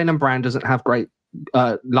understand when Jaylen Brown doesn't have great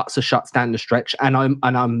lots of shots down the stretch, and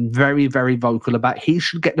I'm very, very vocal about he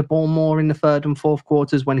should get the ball more in the third and fourth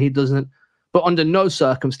quarters when he doesn't. But under no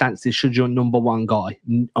circumstances should your number one guy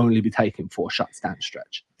only be taking 4 shots down the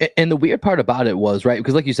stretch. And the weird part about it was, right,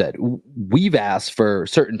 because like you said, we've asked for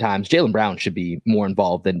certain times Jaylen Brown should be more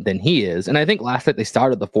involved than he is. And I think last night they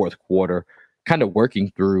started the fourth quarter kind of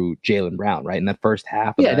working through Jaylen Brown, right, in that first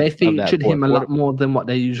half. They featured him a lot more than what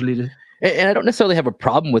they usually do. And I don't necessarily have a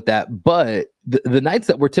problem with that, but the nights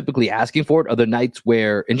that we're typically asking for it are the nights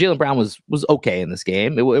where, and Jaylen Brown was okay in this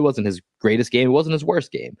game. It wasn't his greatest game. It wasn't his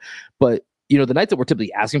worst game. But the nights that we're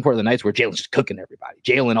typically asking for are the nights where Jaylen's just cooking everybody.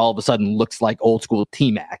 Jaylen all of a sudden looks like old school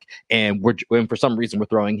T-Mac, and for some reason we're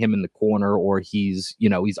throwing him in the corner, or he's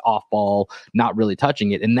off ball, not really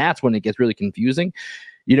touching it. And that's when it gets really confusing.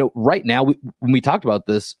 Right now, when we talked about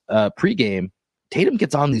this pregame, Tatum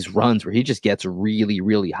gets on these runs where he just gets really,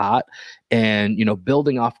 really hot. And,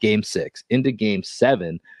 building off game 6 into game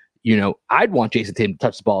 7, I'd want Jason Tatum to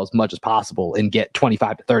touch the ball as much as possible and get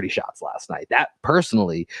 25 to 30 shots last night. That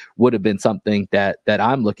personally would have been something that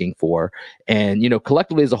I'm looking for. And,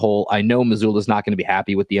 collectively as a whole, I know Mazzulla's not going to be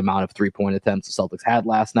happy with the amount of 3-point attempts the Celtics had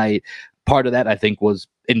last night. Part of that, I think, was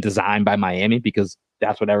in design by Miami, because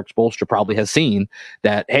that's what Eric Spoelstra probably has seen,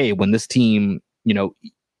 that, hey, when this team,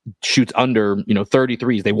 shoots under,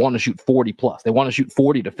 33s, they want to shoot 40 plus. They want to shoot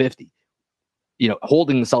 40 to 50.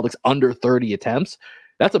 Holding the Celtics under 30 attempts,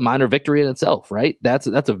 that's a minor victory in itself, right? That's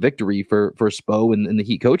a victory for Spo and the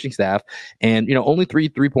Heat coaching staff. And, only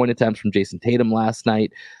 3-point attempts from Jason Tatum last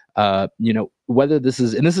night. Whether this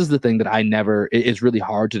is the thing that it's really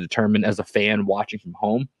hard to determine as a fan watching from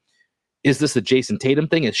home. Is this a Jason Tatum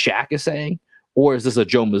thing, as Shaq is saying? Or is this a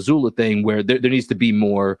Joe Mazzulla thing where there needs to be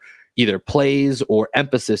more either plays or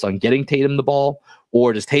emphasis on getting Tatum the ball?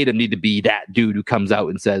 Or does Tatum need to be that dude who comes out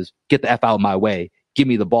and says, get the F out of my way, give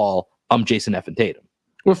me the ball, I'm Jason F. and Tatum?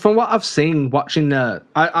 Well, from what I've seen watching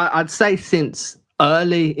I'd say since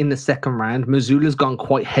early in the second round, Missoula's gone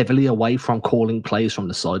quite heavily away from calling plays from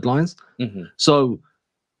the sidelines. Mm-hmm. So,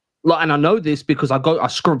 like, and I know this because I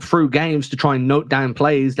scrub through games to try and note down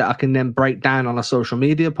plays that I can then break down on a social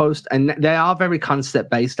media post, and they are very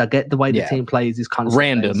concept based. I get the way the team plays is concept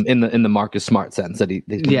random in the Marcus Smart sense that he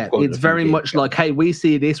it's very much like, hey, we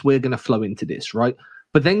see this, we're going to flow into this, right?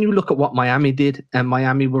 But then you look at what Miami did, and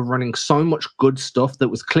Miami were running so much good stuff that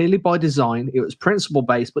was clearly by design. It was principle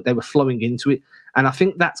based, but they were flowing into it, and I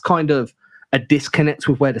think that's kind of a disconnect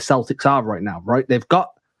with where the Celtics are right now, right? They've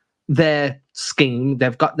got their scheme,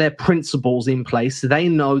 they've got their principles in place. They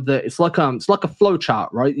know that it's like a flow chart,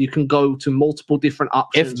 right? You can go to multiple different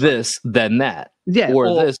options. If this, then that. Yeah.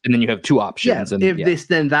 Or this, and then you have two options. Yeah, and, this,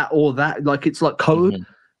 then that, or that. Like, it's like code. Mm-hmm.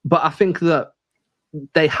 But I think that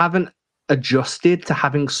they haven't adjusted to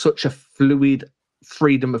having such a fluid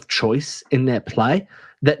freedom of choice in their play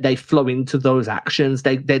that they flow into those actions.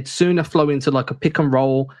 They'd sooner flow into like a pick and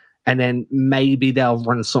roll, and then maybe they'll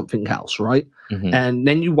run something else, right? Mm-hmm. And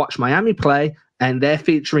then you watch Miami play, and they're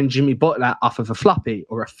featuring Jimmy Butler off of a floppy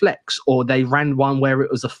or a flex, or they ran one where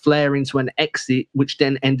it was a flare into an exit, which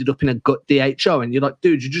then ended up in a gut DHO. And you're like,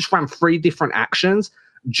 dude, you just ran 3 different actions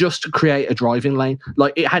just to create a driving lane.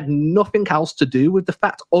 Like, it had nothing else to do with the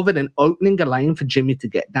fact other than opening a lane for Jimmy to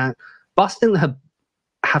get down. Boston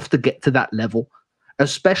have to get to that level,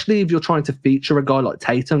 especially if you're trying to feature a guy like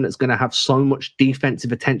Tatum that's going to have so much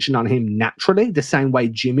defensive attention on him naturally, the same way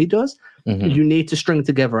Jimmy does. Mm-hmm. You need to string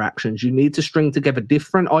together actions. You need to string together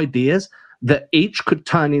different ideas that each could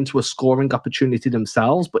turn into a scoring opportunity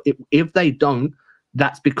themselves. But if they don't,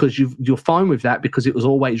 that's because you're fine with that, because it was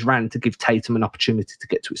always ran to give Tatum an opportunity to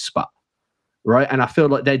get to his spot, right? And I feel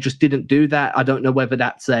like they just didn't do that. I don't know whether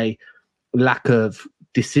that's a lack of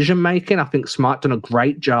decision making. I think Smart done a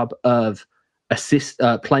great job of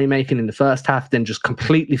playmaking in the first half, then just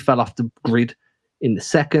completely fell off the grid in the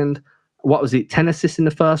second. What was it? 10 assists in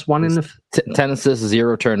the first, 1 in the 10 assists,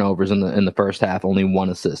 0 turnovers in the first half, only 1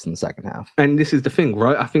 assist in the second half. And this is the thing,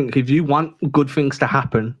 right? I think if you want good things to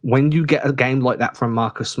happen, when you get a game like that from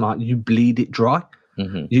Marcus Smart, you bleed it dry.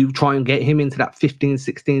 Mm-hmm. You try and get him into that 15,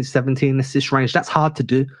 16, 17 assist range. That's hard to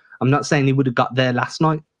do. I'm not saying he would have got there last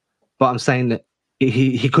night, but I'm saying that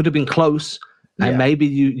he could have been close. And maybe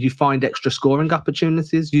you find extra scoring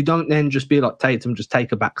opportunities. You don't then just be like Tatum, just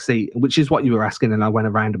take a back seat, which is what you were asking, and I went a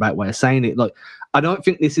roundabout way of saying it. Like, I don't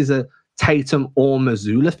think this is a Tatum or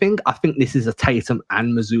Mazzulla thing. I think this is a Tatum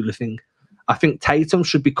and Mazzulla thing. I think Tatum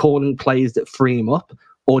should be calling plays that free him up,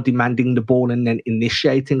 or demanding the ball and then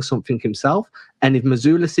initiating something himself. And if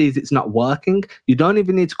Mazzulla sees it's not working, you don't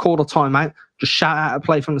even need to call a timeout. Just shout out a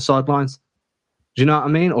play from the sidelines. Do you know what I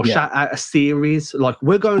mean? Or shout out a series. Like,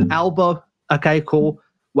 we're going elbow. Okay, cool.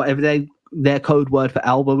 Whatever their code word for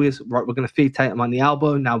elbow is, right, we're going to feed Tatum on the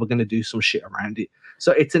elbow. Now we're going to do some shit around it.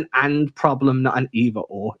 So it's an and problem, not an either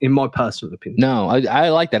or, in my personal opinion. No, I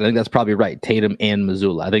like that. I think that's probably right. Tatum and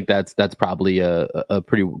Mazzulla. I think that's probably a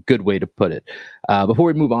pretty good way to put it. Before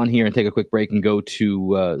we move on here and take a quick break and go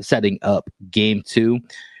to setting up game 2,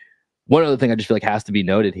 one other thing I just feel like has to be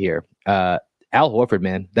noted here. Al Horford,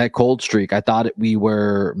 man, that cold streak, I thought we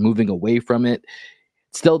were moving away from it.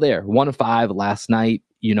 Still there, 1 of 5 last night.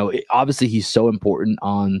 You know, obviously he's so important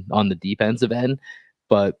on the defensive end,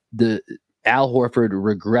 but the Al Horford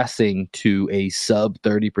regressing to a sub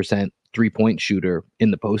 30% 3-point shooter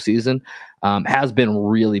in the postseason has been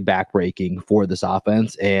really backbreaking for this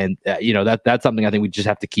offense, and that's something I think we just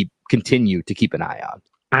have to continue to keep an eye on.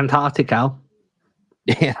 Antarctic Al.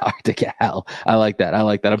 Antarctic Al. I like that.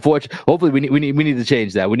 Unfortunately, hopefully we need to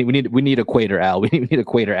change that. We need Equator Al. We need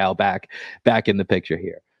Equator Al back in the picture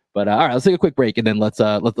here. But all right, let's take a quick break and then let's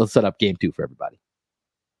set up game 2 for everybody.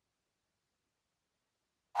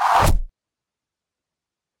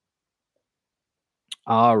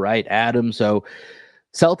 All right, Adam. So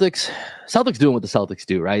Celtics doing what the Celtics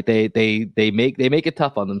do, right? They make it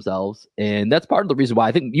tough on themselves, and that's part of the reason why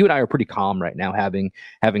I think you and I are pretty calm right now having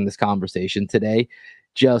this conversation today.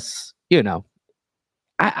 Just,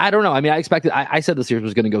 I don't know. I mean, I expected. I said the series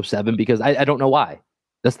was going to go 7 because I don't know why.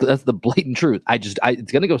 That's the blatant truth.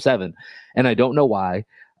 It's going to go 7, and I don't know why.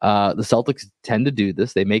 The Celtics tend to do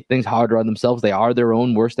this. They make things harder on themselves. They are their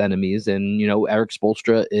own worst enemies. And, Eric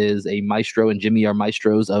Spoelstra is a maestro and Jimmy are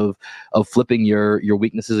maestros of flipping your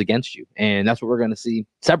weaknesses against you. And that's what we're going to see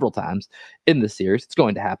several times in this series. It's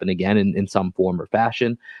going to happen again in some form or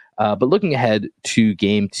fashion. But looking ahead to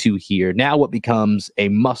game 2 here, now what becomes a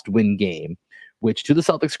must-win game, which to the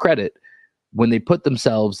Celtics' credit, when they put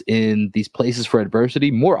themselves in these places for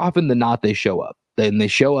adversity, more often than not, they show up. Then they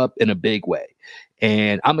show up in a big way.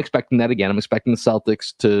 And I'm expecting that again. I'm expecting the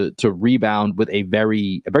Celtics to rebound with a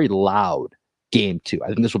very loud game 2. I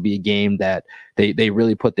think this will be a game that they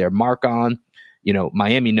really put their mark on.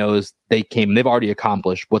 Miami knows they've already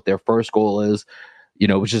accomplished what their first goal is,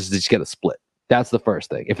 which is to just get a split. That's the first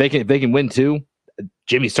thing. If they can win 2,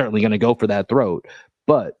 Jimmy's certainly going to go for that throat.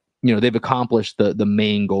 But they've accomplished the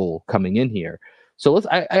main goal coming in here. So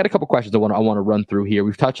I got a couple questions I want to run through here.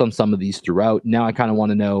 We've touched on some of these throughout. Now I kind of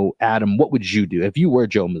want to know, Adam, what would you do if you were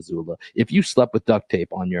Joe Mazzulla? If you slept with duct tape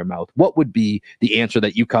on your mouth, what would be the answer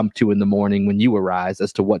that you come to in the morning when you arise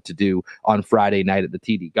as to what to do on Friday night at the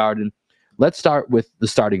TD Garden? Let's start with the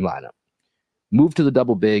starting lineup. Move to the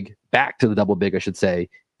double big, back to the double big, I should say,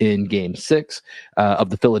 in Game 6 of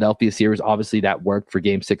the Philadelphia series. Obviously, that worked for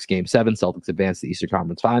Game 6, Game 7. Celtics advanced to the Eastern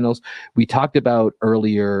Conference Finals. We talked about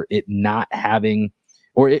earlier it not having,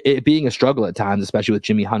 or it being a struggle at times, especially with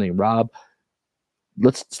Jimmy, Honey, and Rob.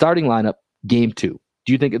 Starting lineup, Game 2.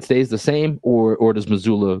 Do you think it stays the same, or does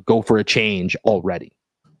Mazzulla go for a change already?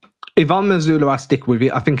 If I'm Mazzulla, I stick with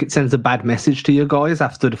it. I think it sends a bad message to you guys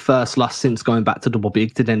after the first loss since going back to double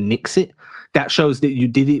big to then nix it. That shows that you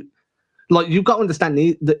did it. Like, you've got to understand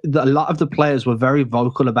that a lot of the players were very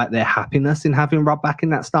vocal about their happiness in having Rob back in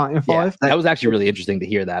that starting 5. That was actually really interesting to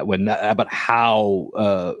hear that about how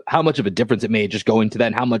much of a difference it made just going to that,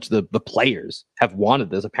 and how much the players have wanted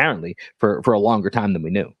this apparently for a longer time than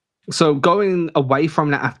we knew. So going away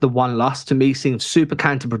from that after one loss to me seems super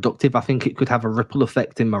counterproductive. I think it could have a ripple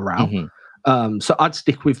effect in morale. Mm-hmm. So I'd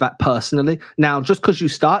stick with that personally. Now, just because you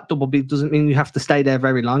start double big doesn't mean you have to stay there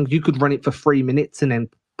very long. You could run it for 3 minutes and then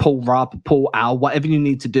pull Rob, pull Al, whatever you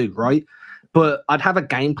need to do, right? But I'd have a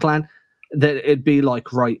game plan that it'd be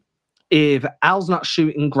like, right, if Al's not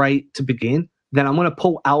shooting great to begin, then I'm going to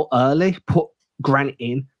pull Al early, put Grant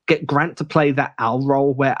in, get Grant to play that Al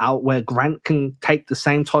role where Grant can take the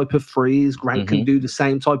same type of threes, Grant can do the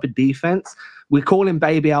same type of defense. We call him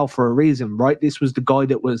Baby Al for a reason, right? This was the guy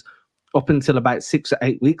that was up until about 6 or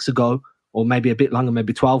 8 weeks ago, or maybe a bit longer,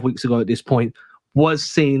 maybe 12 weeks ago at this point, was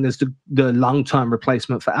seen as the long-term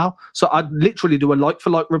replacement for Al. So I'd literally do a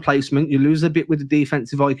like-for-like replacement. You lose a bit with the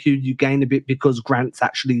defensive IQ, you gain a bit because Grant's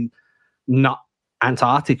actually not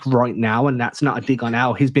Antarctic right now, and that's not a dig on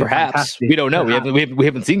Al. He's been fantastic. We don't know. We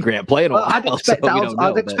haven't seen Grant play in a while.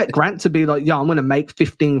 I'd expect Grant to be like, I'm going to make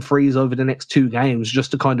 15 threes over the next 2 games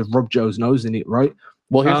just to kind of rub Joe's nose in it, right?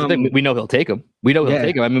 Well, here's the thing. We know he'll take them.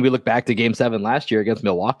 Take them. I mean, we look back to Game 7 last year against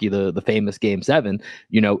Milwaukee, the famous Game 7.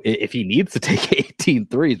 If he needs to take 18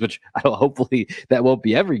 threes, which hopefully that won't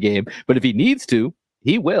be every game, but if he needs to,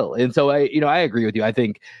 he will. And so I agree with you. I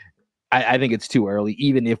think it's too early,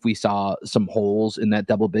 even if we saw some holes in that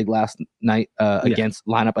double big last night against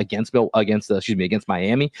Miami.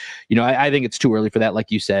 I think it's too early for that.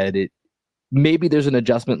 Like you said, maybe there's an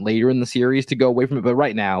adjustment later in the series to go away from it, but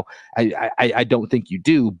right now, I don't think you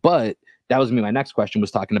do. But that was my next question,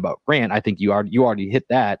 was talking about Grant. I think you already hit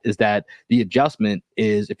that. Is that the adjustment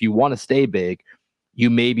is, if you want to stay big, you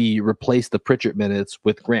maybe replace the Pritchard minutes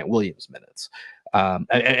with Grant Williams minutes.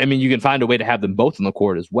 I mean, you can find a way to have them both on the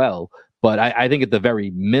court as well, but I think at the very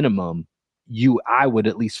minimum, I would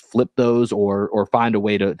at least flip those or find a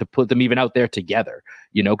way to put them even out there together,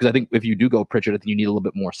 because I think if you do go Pritchard, I think you need a little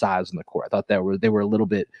bit more size on the court. I thought they were a little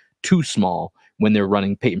bit too small when they're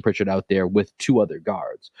running Peyton Pritchard out there with 2 other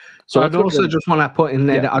guards. So I'd also just want to put in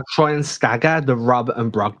there that I'd try and stagger the Rob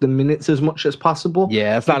and Brogdon minutes as much as possible.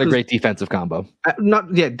 Yeah, it's not a great defensive combo.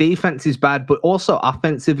 Defense is bad, but also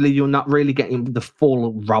offensively, you're not really getting the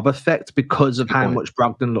full Rob effect because of how much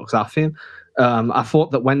Brogdon looks off him. I thought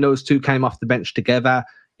that when those 2 came off the bench together,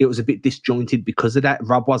 it was a bit disjointed because of that.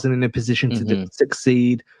 Rob wasn't in a position to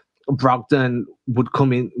succeed. Brogdon would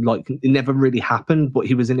come in, like, it never really happened, but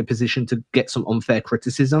he was in a position to get some unfair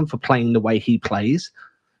criticism for playing the way he plays,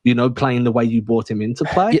 playing the way you brought him into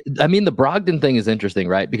play. Yeah, I mean, the Brogdon thing is interesting,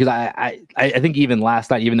 right? Because I think even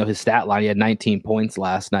last night, even though his stat line, he had 19 points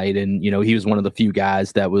last night, and, he was one of the few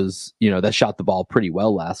guys that was, that shot the ball pretty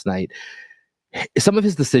well last night. Some of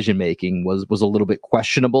his decision making was a little bit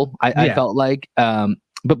questionable. I felt like,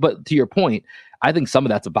 but to your point, I think some of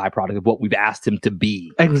that's a byproduct of what we've asked him to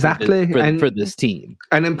be exactly for this team,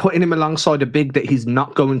 and then putting him alongside a big that he's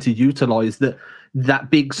not going to utilize. That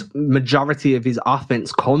big's majority of his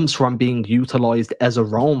offense comes from being utilized as a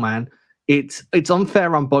role man. It's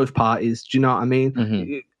unfair on both parties. Do you know what I mean?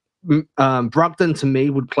 Mm-hmm. Brogdon to me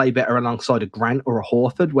would play better alongside a Grant or a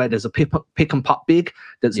Horford, where there's a pick and pop big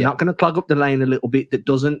that's not going to clog up the lane a little bit, that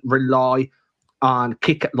doesn't rely on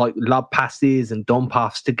kick like lob passes and dump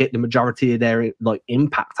offs to get the majority of their like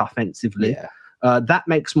impact offensively. That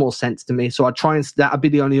makes more sense to me. So I try and that'd be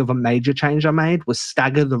the only other major change I made, was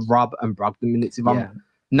stagger the Rob and Brogdon minutes.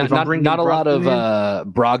 Not a lot of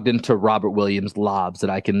Brogdon to Robert Williams lobs that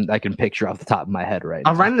I can picture off the top of my head right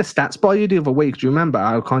now. I ran the stats by you the other week. Do you remember?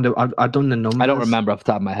 I done the numbers. I don't remember off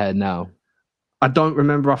the top of my head. No, I don't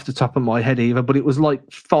remember off the top of my head either. But it was like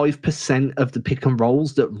 5% of the pick and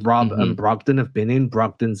rolls that Rob and Brogdon have been in.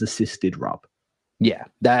 Brogdon's assisted Rob. Yeah,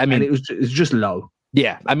 and it's just low.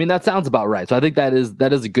 Yeah, I mean that sounds about right. So I think that is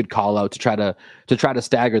a good call out to try to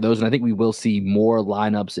stagger those, and I think we will see more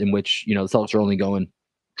lineups in which the Celtics are only going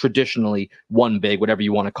traditionally one big, whatever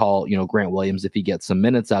you want to call, Grant Williams if he gets some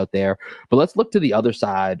minutes out there. But let's look to the other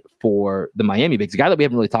side for the Miami bigs, a guy that we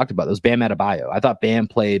haven't really talked about. That was Bam Adebayo. I thought Bam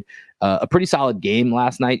played a pretty solid game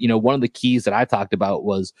last night. One of the keys that I talked about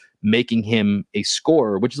was making him a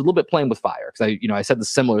scorer, which is a little bit playing with fire. Because I said the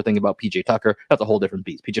similar thing about PJ Tucker. That's a whole different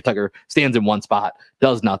beast. PJ Tucker stands in one spot,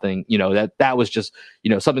 does nothing. That was just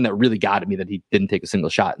something that really got at me, that he didn't take a single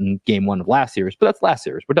shot in game 1 of last series. But that's last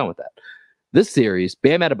series. We're done with that. This series,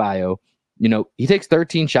 Bam Adebayo, he takes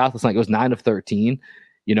 13 shots. Last night goes 9 of 13.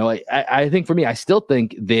 I think for me, I still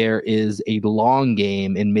think there is a long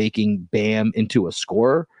game in making Bam into a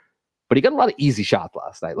scorer, but he got a lot of easy shots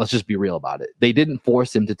last night. Let's just be real about it. They didn't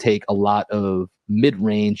force him to take a lot of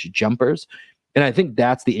mid-range jumpers. And I think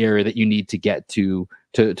that's the area that you need to get to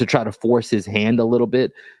try to force his hand a little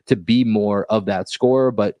bit to be more of that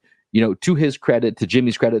scorer. But to his credit, to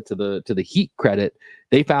Jimmy's credit, to the Heat credit,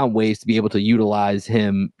 they found ways to be able to utilize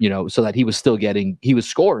him, so that he was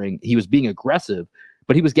scoring, he was being aggressive,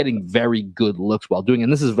 but he was getting very good looks while doing it.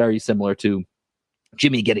 And this is very similar to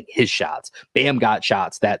Jimmy getting his shots. Bam got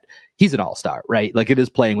shots that he's an all-star, right? Like, it is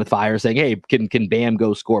playing with fire, saying, hey, can Bam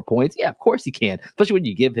go score points? Yeah, of course he can, especially when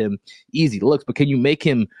you give him easy looks, but can you make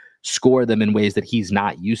him score them in ways that he's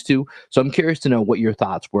not used to? So I'm curious to know what your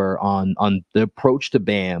thoughts were on the approach to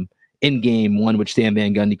Bam in game 1, which Stan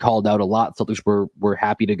Van Gundy called out a lot. Celtics were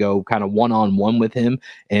happy to go kind of one-on-one with him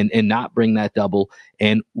and not bring that double.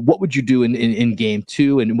 And what would you do in game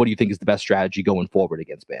 2? And what do you think is the best strategy going forward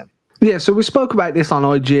against Bam? Yeah, so we spoke about this on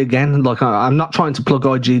IG again. Like, I'm not trying to plug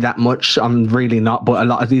IG that much. I'm really not. But a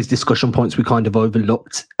lot of these discussion points we kind of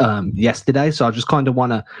overlooked yesterday. So I just kind of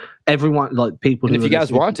want to, everyone, like people. And if you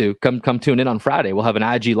guys want to, come tune in on Friday. We'll have an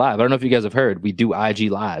IG live. I don't know if you guys have heard. We do IG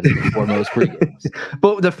live before most pre-games.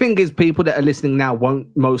 But the thing is, people that are listening now won't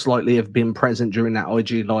most likely have been present during that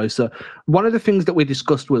IG live. So one of the things that we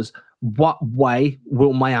discussed was, what way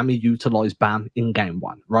will Miami utilize Bam in game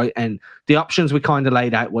 1, right? And the options we kind of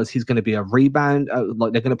laid out was he's going to be a rebound,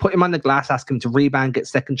 like they're going to put him on the glass, ask him to rebound, get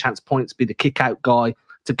second chance points, be the kick out guy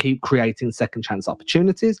to keep creating second chance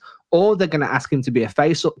opportunities, or they're going to ask him to be a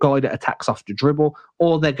face-up guy that attacks off the dribble,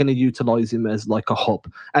 or they're going to utilize him as like a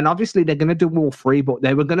hub. And obviously they're going to do all three, but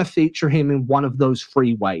they were going to feature him in one of those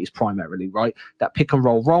 3 ways primarily, right? That pick and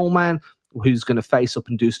roll man who's going to face up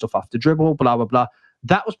and do stuff off the dribble, blah, blah, blah.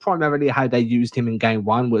 That was primarily how they used him in game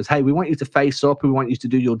 1 was, hey, we want you to face up. We want you to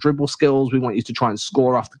do your dribble skills. We want you to try and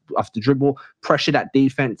score off the dribble, pressure that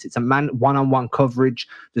defense. It's a man one-on-one coverage.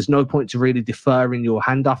 There's no point to really defer in your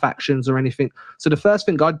handoff actions or anything. So the first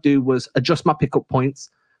thing I'd do was adjust my pickup points,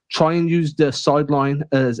 try and use the sideline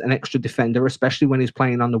as an extra defender, especially when he's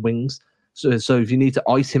playing on the wings. So if you need to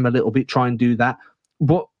ice him a little bit, try and do that.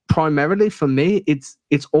 But primarily for me, it's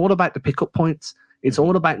all about the pickup points. It's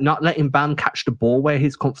all about not letting Bam catch the ball where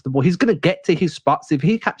he's comfortable. He's going to get to his spots. If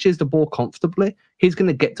he catches the ball comfortably, he's going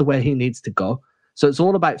to get to where he needs to go. So it's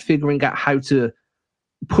all about figuring out how to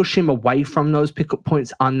push him away from those pickup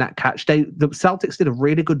points on that catch. The Celtics did a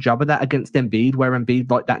really good job of that against Embiid, where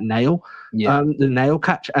Embiid like that nail, the nail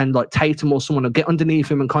catch, and like Tatum or someone will get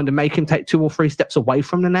underneath him and kind of make him take 2 or 3 steps away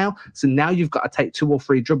from the nail. So now you've got to take 2 or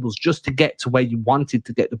 3 dribbles just to get to where you wanted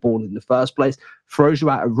to get the ball in the first place. Throws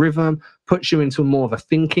you out of rhythm, puts you into more of a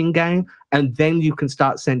thinking game, and then you can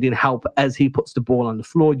start sending help as he puts the ball on the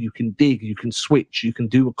floor. You can dig, you can switch, you can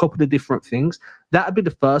do a couple of different things. That would be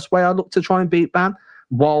the first way I look to try and beat Bam,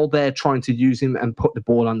 while they're trying to use him and put the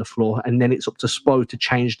ball on the floor. And then it's up to Spo to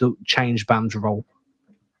change Bam's role.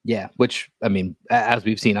 Yeah, which, I mean, as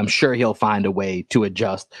we've seen, I'm sure he'll find a way to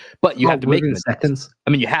adjust, but you have to make him seconds. I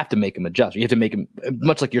mean, you have to make him adjust. You have to make him,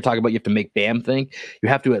 much like you're talking about, you have to make Bam think. You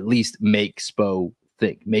have to at least make Spo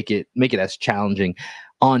think, make it as challenging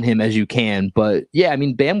on him as you can. But yeah, I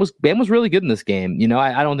mean, Bam was really good in this game.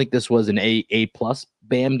 I don't think this was an A+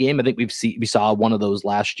 Bam game. I think we saw one of those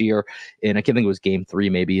last year, and I can't think it was game 3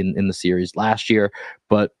 maybe in the series last year.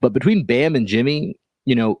 But between Bam and Jimmy,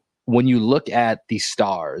 when you look at the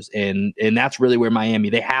stars, and that's really where Miami,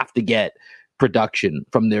 they have to get production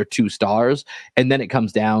from their 2 stars. And then it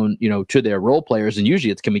comes down, to their role players. And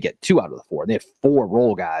usually it's, can we get 2 out of the 4? They had 4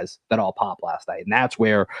 role guys that all pop last night. And that's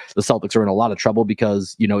where the Celtics are in a lot of trouble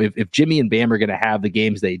because, if Jimmy and Bam are going to have the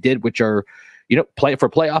games they did, which are, play for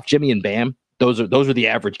playoff Jimmy and Bam, those are the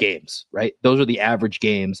average games, right? Those are the average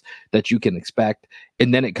games that you can expect.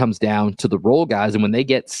 And then it comes down to the role guys. And when they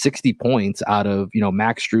get 60 points out of,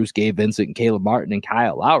 Max Strus, Gabe Vincent, and Caleb Martin, and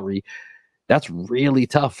Kyle Lowry, that's really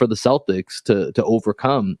tough for the Celtics to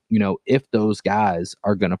overcome, if those guys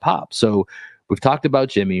are going to pop. So we've talked about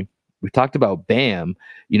Jimmy. We've talked about Bam.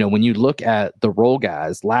 When you look at the role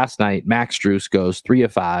guys, last night, Max Strus goes 3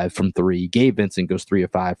 of 5 from 3. Gabe Vincent goes 3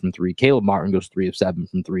 of 5 from 3. Caleb Martin goes 3 of 7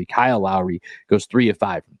 from 3. Kyle Lowry goes 3 of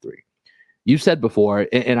 5 from 3. You said before,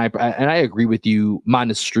 and I agree with you,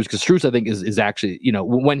 minus Strus, because Strus, I think, is actually,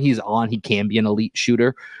 when he's on, he can be an elite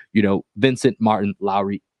shooter. Vincent, Martin,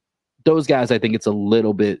 Lowry, those guys, I think it's a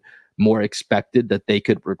little bit more expected that they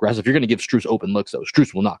could regress. If you're going to give Strus open looks, though,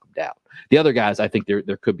 Strus will knock them down. The other guys, I think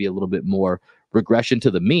there could be a little bit more regression to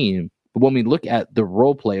the mean. But when we look at the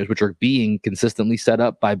role players, which are being consistently set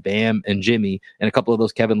up by Bam and Jimmy and a couple of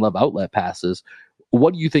those Kevin Love outlet passes,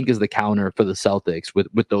 what do you think is the counter for the Celtics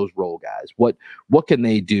with those role guys? What can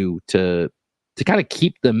they do to kind of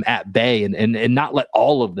keep them at bay and not let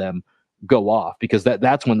all of them go off? Because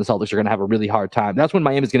that's when the Celtics are going to have a really hard time. That's when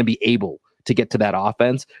Miami's going to be able to get to that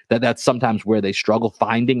offense. That's sometimes where they struggle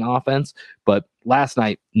finding offense. But last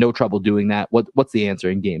night, no trouble doing that. What's the answer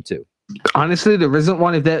in game 2? Honestly, there isn't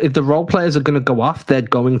one. If the role players are going to go off, they're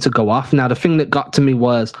going to go off. Now, the thing that got to me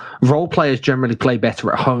was role players generally play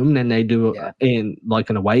better at home than they do in like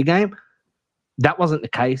an away game. That wasn't the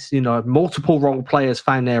case. Multiple role players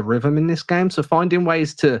found their rhythm in this game. So finding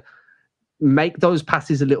ways to make those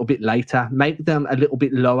passes a little bit later, make them a little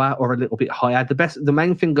bit lower or a little bit higher. The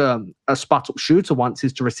main thing a spot-up shooter wants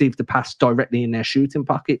is to receive the pass directly in their shooting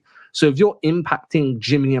pocket. So if you're impacting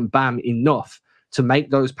Jimmy and Bam enough to make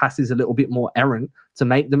those passes a little bit more errant, to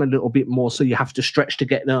make them a little bit more so you have to stretch to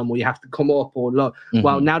get them or you have to come up or low. Mm-hmm.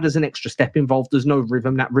 Well, now there's an extra step involved. There's no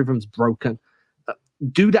rhythm. That rhythm's broken.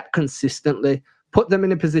 Do that consistently. Put them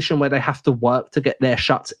in a position where they have to work to get their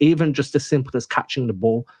shots, even just as simple as catching the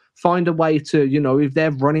ball. Find a way to, if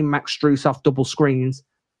they're running Max Strus off double screens,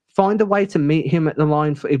 find a way to meet him at the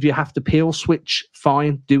line. If you have to peel switch,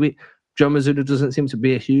 fine, do it. Joe Mazzulla doesn't seem to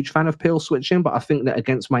be a huge fan of peel switching, but I think that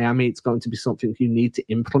against Miami, it's going to be something you need to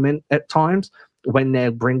implement at times when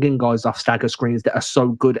they're bringing guys off stagger screens that are so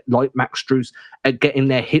good, like Max Strus, at getting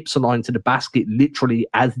their hips aligned to the basket, literally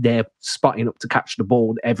as they're spotting up to catch the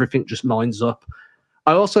ball. Everything just lines up.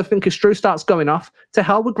 I also think if Strus starts going off, to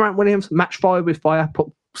hell with Grant Williams, match fire with fire,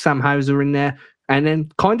 put Sam Hauser in there, and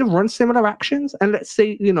then kind of run similar actions. And let's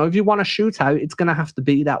see, if you want a shootout, it's going to have to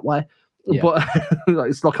be that way. Yeah. But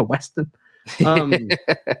it's like a Western.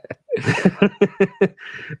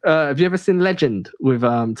 Have you ever seen Legend with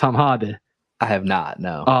Tom Hardy? I have not,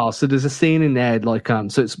 no. Oh, so there's a scene in there, like,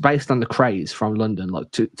 so it's based on the Krays from London,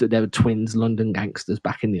 like they were twins, London gangsters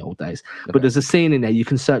back in the old days. Okay. But there's a scene in there, you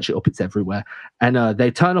can search it up, it's everywhere. And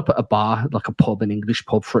they turn up at a bar, like a pub, an English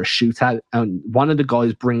pub, for a shootout. And one of the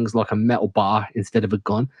guys brings like a metal bar instead of a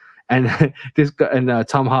gun. And this guy, and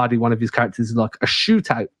Tom Hardy, one of his characters, is like, a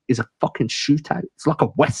shootout is a fucking shootout. It's like a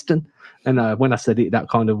Western. And when I said it, that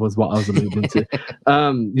kind of was what I was alluding to.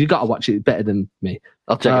 You got to watch it better than me.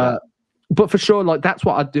 I'll check it out. But for sure, like, that's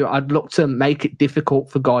what I'd do. I'd look to make it difficult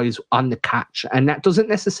for guys on the catch. And that doesn't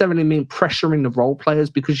necessarily mean pressuring the role players,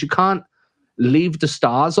 because you can't leave the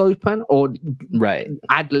stars open or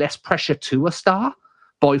add less pressure to a star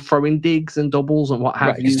by throwing digs and doubles and what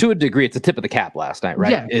have you. To a degree, it's a tip of the cap last night,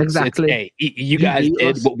 right? Yeah, exactly. Hey, you guys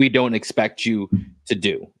did what we don't expect you to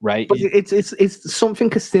do, right? But it's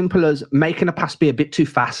something as simple as making a pass be a bit too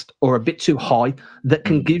fast or a bit too high that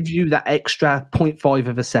can give you that extra 0.5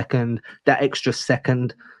 of a second, that extra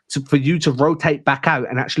second for you to rotate back out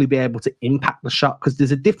and actually be able to impact the shot. Because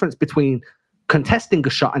there's a difference between contesting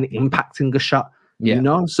a shot and impacting a shot.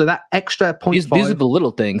 Yeah. So that extra 0.5. These are the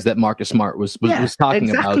little things that Marcus Smart was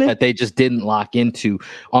talking about that they just didn't lock into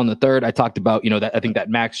on the third. I talked about, that I think that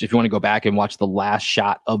Max, if you want to go back and watch the last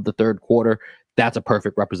shot of the third quarter, that's a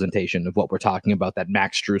perfect representation of what we're talking about. That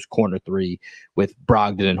Max Strus corner 3 with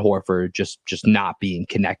Brogdon and Horford just not being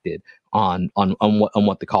connected on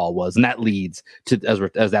what the call was, and that leads to,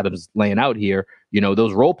 as Adam's laying out here,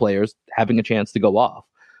 those role players having a chance to go off.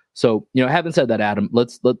 So, having said that, Adam,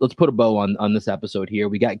 let's put a bow on this episode here.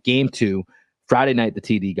 We got game 2, Friday night, the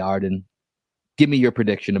TD Garden. Give me your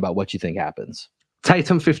prediction about what you think happens.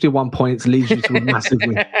 Tatum 51 points leads you to a massive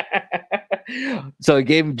win. So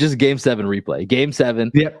game 7 replay. Game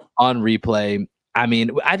 7 on replay. I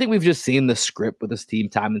mean, I think we've just seen the script with this team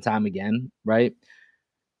time and time again, right?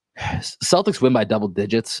 Celtics win by double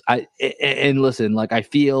digits. And listen, like I've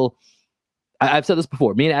said this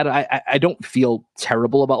before. Me and Adam, I don't feel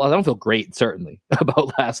terrible about. I don't feel great, certainly,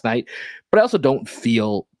 about last night, but I also don't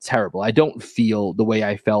feel terrible. I don't feel the way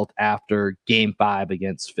I felt after Game 5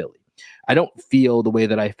 against Philly. I don't feel the way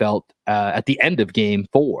that I felt at the end of Game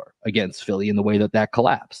 4 against Philly and the way that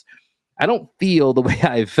collapsed. I don't feel the way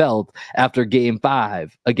I felt after Game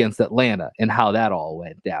 5 against Atlanta and how that all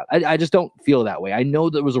went down. I just don't feel that way. I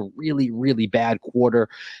know there was a really, really bad quarter,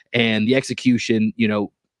 and the execution,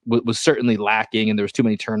 was certainly lacking, and there was too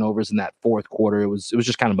many turnovers in that fourth quarter. It was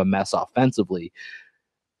just kind of a mess offensively.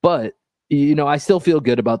 But I still feel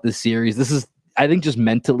good about this series. This is, I think, just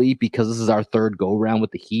mentally, because this is our third go round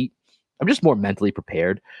with the Heat. I'm just more mentally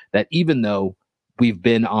prepared that even though we've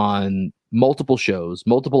been on multiple shows,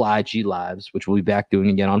 multiple IG lives, which we'll be back doing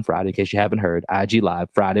again on Friday, in case you haven't heard, IG live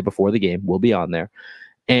Friday before the game, we'll be on there.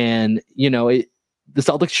 And, the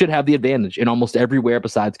Celtics should have the advantage in almost everywhere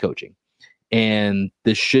besides coaching. And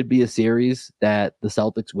this should be a series that the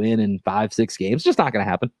Celtics win in 5-6 games. It's just not going to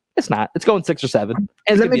happen. It's not. It's going 6 or 7.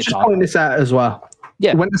 And let me just point this out as well.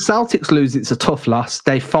 Yeah. When the Celtics lose, it's a tough loss.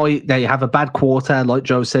 They fight. They have a bad quarter. Like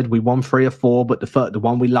Joe said, we won 3 or 4, but the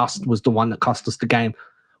one we lost was the one that cost us the game.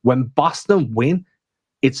 When Boston win,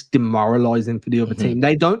 it's demoralizing for the other team.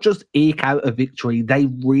 They don't just eke out a victory. They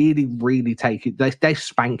really, really take it. They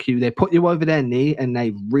spank you. They put you over their knee, and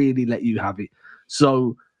they really let you have it.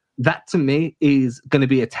 So that, to me, is going to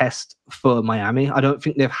be a test for Miami. I don't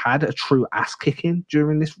think they've had a true ass kicking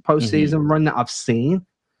during this postseason run that I've seen,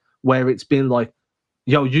 where it's been like,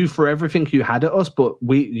 yo, you for everything you had at us, but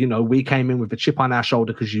we came in with a chip on our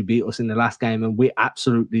shoulder because you beat us in the last game, and we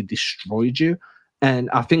absolutely destroyed you.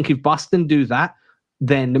 And I think if Boston do that,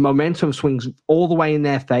 then the momentum swings all the way in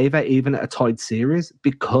their favor, even at a tied series,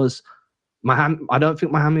 because I don't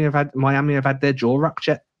think Miami have had their jaw rocked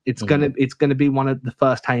yet. It's gonna be one of the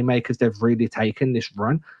first haymakers they've really taken this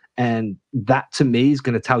run, and that to me is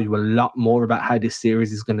going to tell you a lot more about how this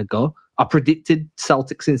series is going to go. I predicted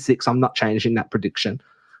Celtics in 6. I'm not changing that prediction.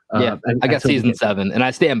 I got season 7, and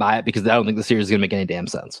I stand by it because I don't think the series is going to make any damn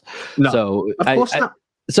sense. No, so of course not.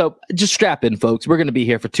 So just strap in, folks. We're going to be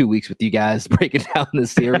here for 2 weeks with you guys breaking down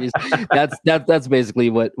this series. That's basically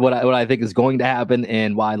what I think is going to happen,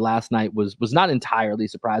 and why last night was not entirely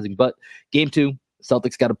surprising. But Game 2,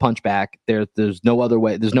 Celtics got to punch back. There's no other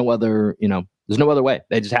way. There's no other way.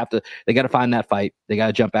 They just have to. They got to find that fight. They got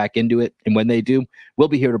to jump back into it. And when they do, we'll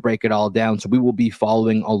be here to break it all down. So we will be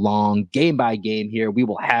following along game by game here. We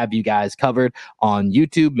will have you guys covered on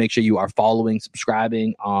YouTube. Make sure you are following,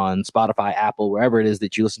 subscribing on Spotify, Apple, wherever it is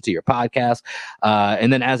that you listen to your podcast.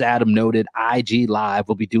 And then, as Adam noted, IG Live.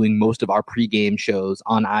 We'll be doing most of our pregame shows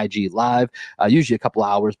on IG Live, usually a couple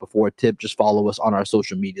hours before tip. Just follow us on our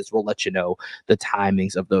social medias. We'll let you know the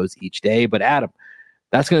timings of those each day. But Adam,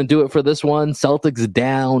 that's going to do it for this one. Celtics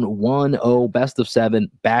down 1-0, best of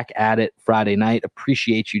 7, back at it Friday night.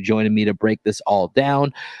 Appreciate you joining me to break this all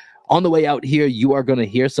down. On the way out here, you are going to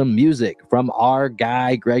hear some music from our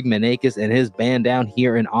guy, Greg Menakis, and his band down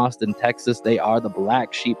here in Austin, Texas. They are the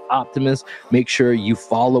Black Sheep Optimists. Make sure you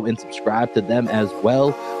follow and subscribe to them as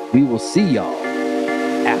well. We will see y'all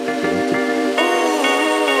after Game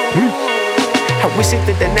 2. Peace. I wish it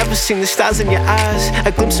that I never seen the stars in your eyes.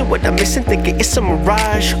 A glimpse of what I'm missing, thinking it's a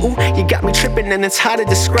mirage. Ooh, you got me tripping and it's hard to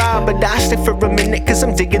describe, but I stay for a minute cause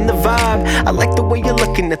I'm digging the vibe. I like the way you're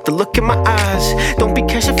looking at the look in my eyes. Don't be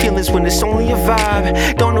catching feelings when it's only a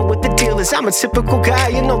vibe. Don't know what the deal is, I'm a typical guy.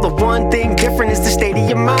 You know the one thing different is the state of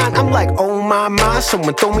your mind. I'm like, oh my,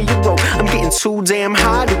 someone throw me a rope. I'm getting too damn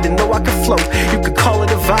high, didn't know I could float. You could call it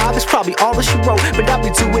a vibe, it's probably all that she wrote, but I'd be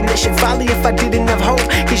doing that shit folly if I didn't have hope.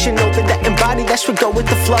 Cause you know that I embody, that's what go with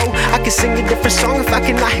the flow. I can sing a different song if I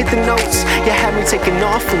cannot hit the notes. You had me taking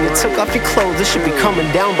off when you took off your clothes. This should be coming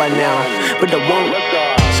down by now, but I won't.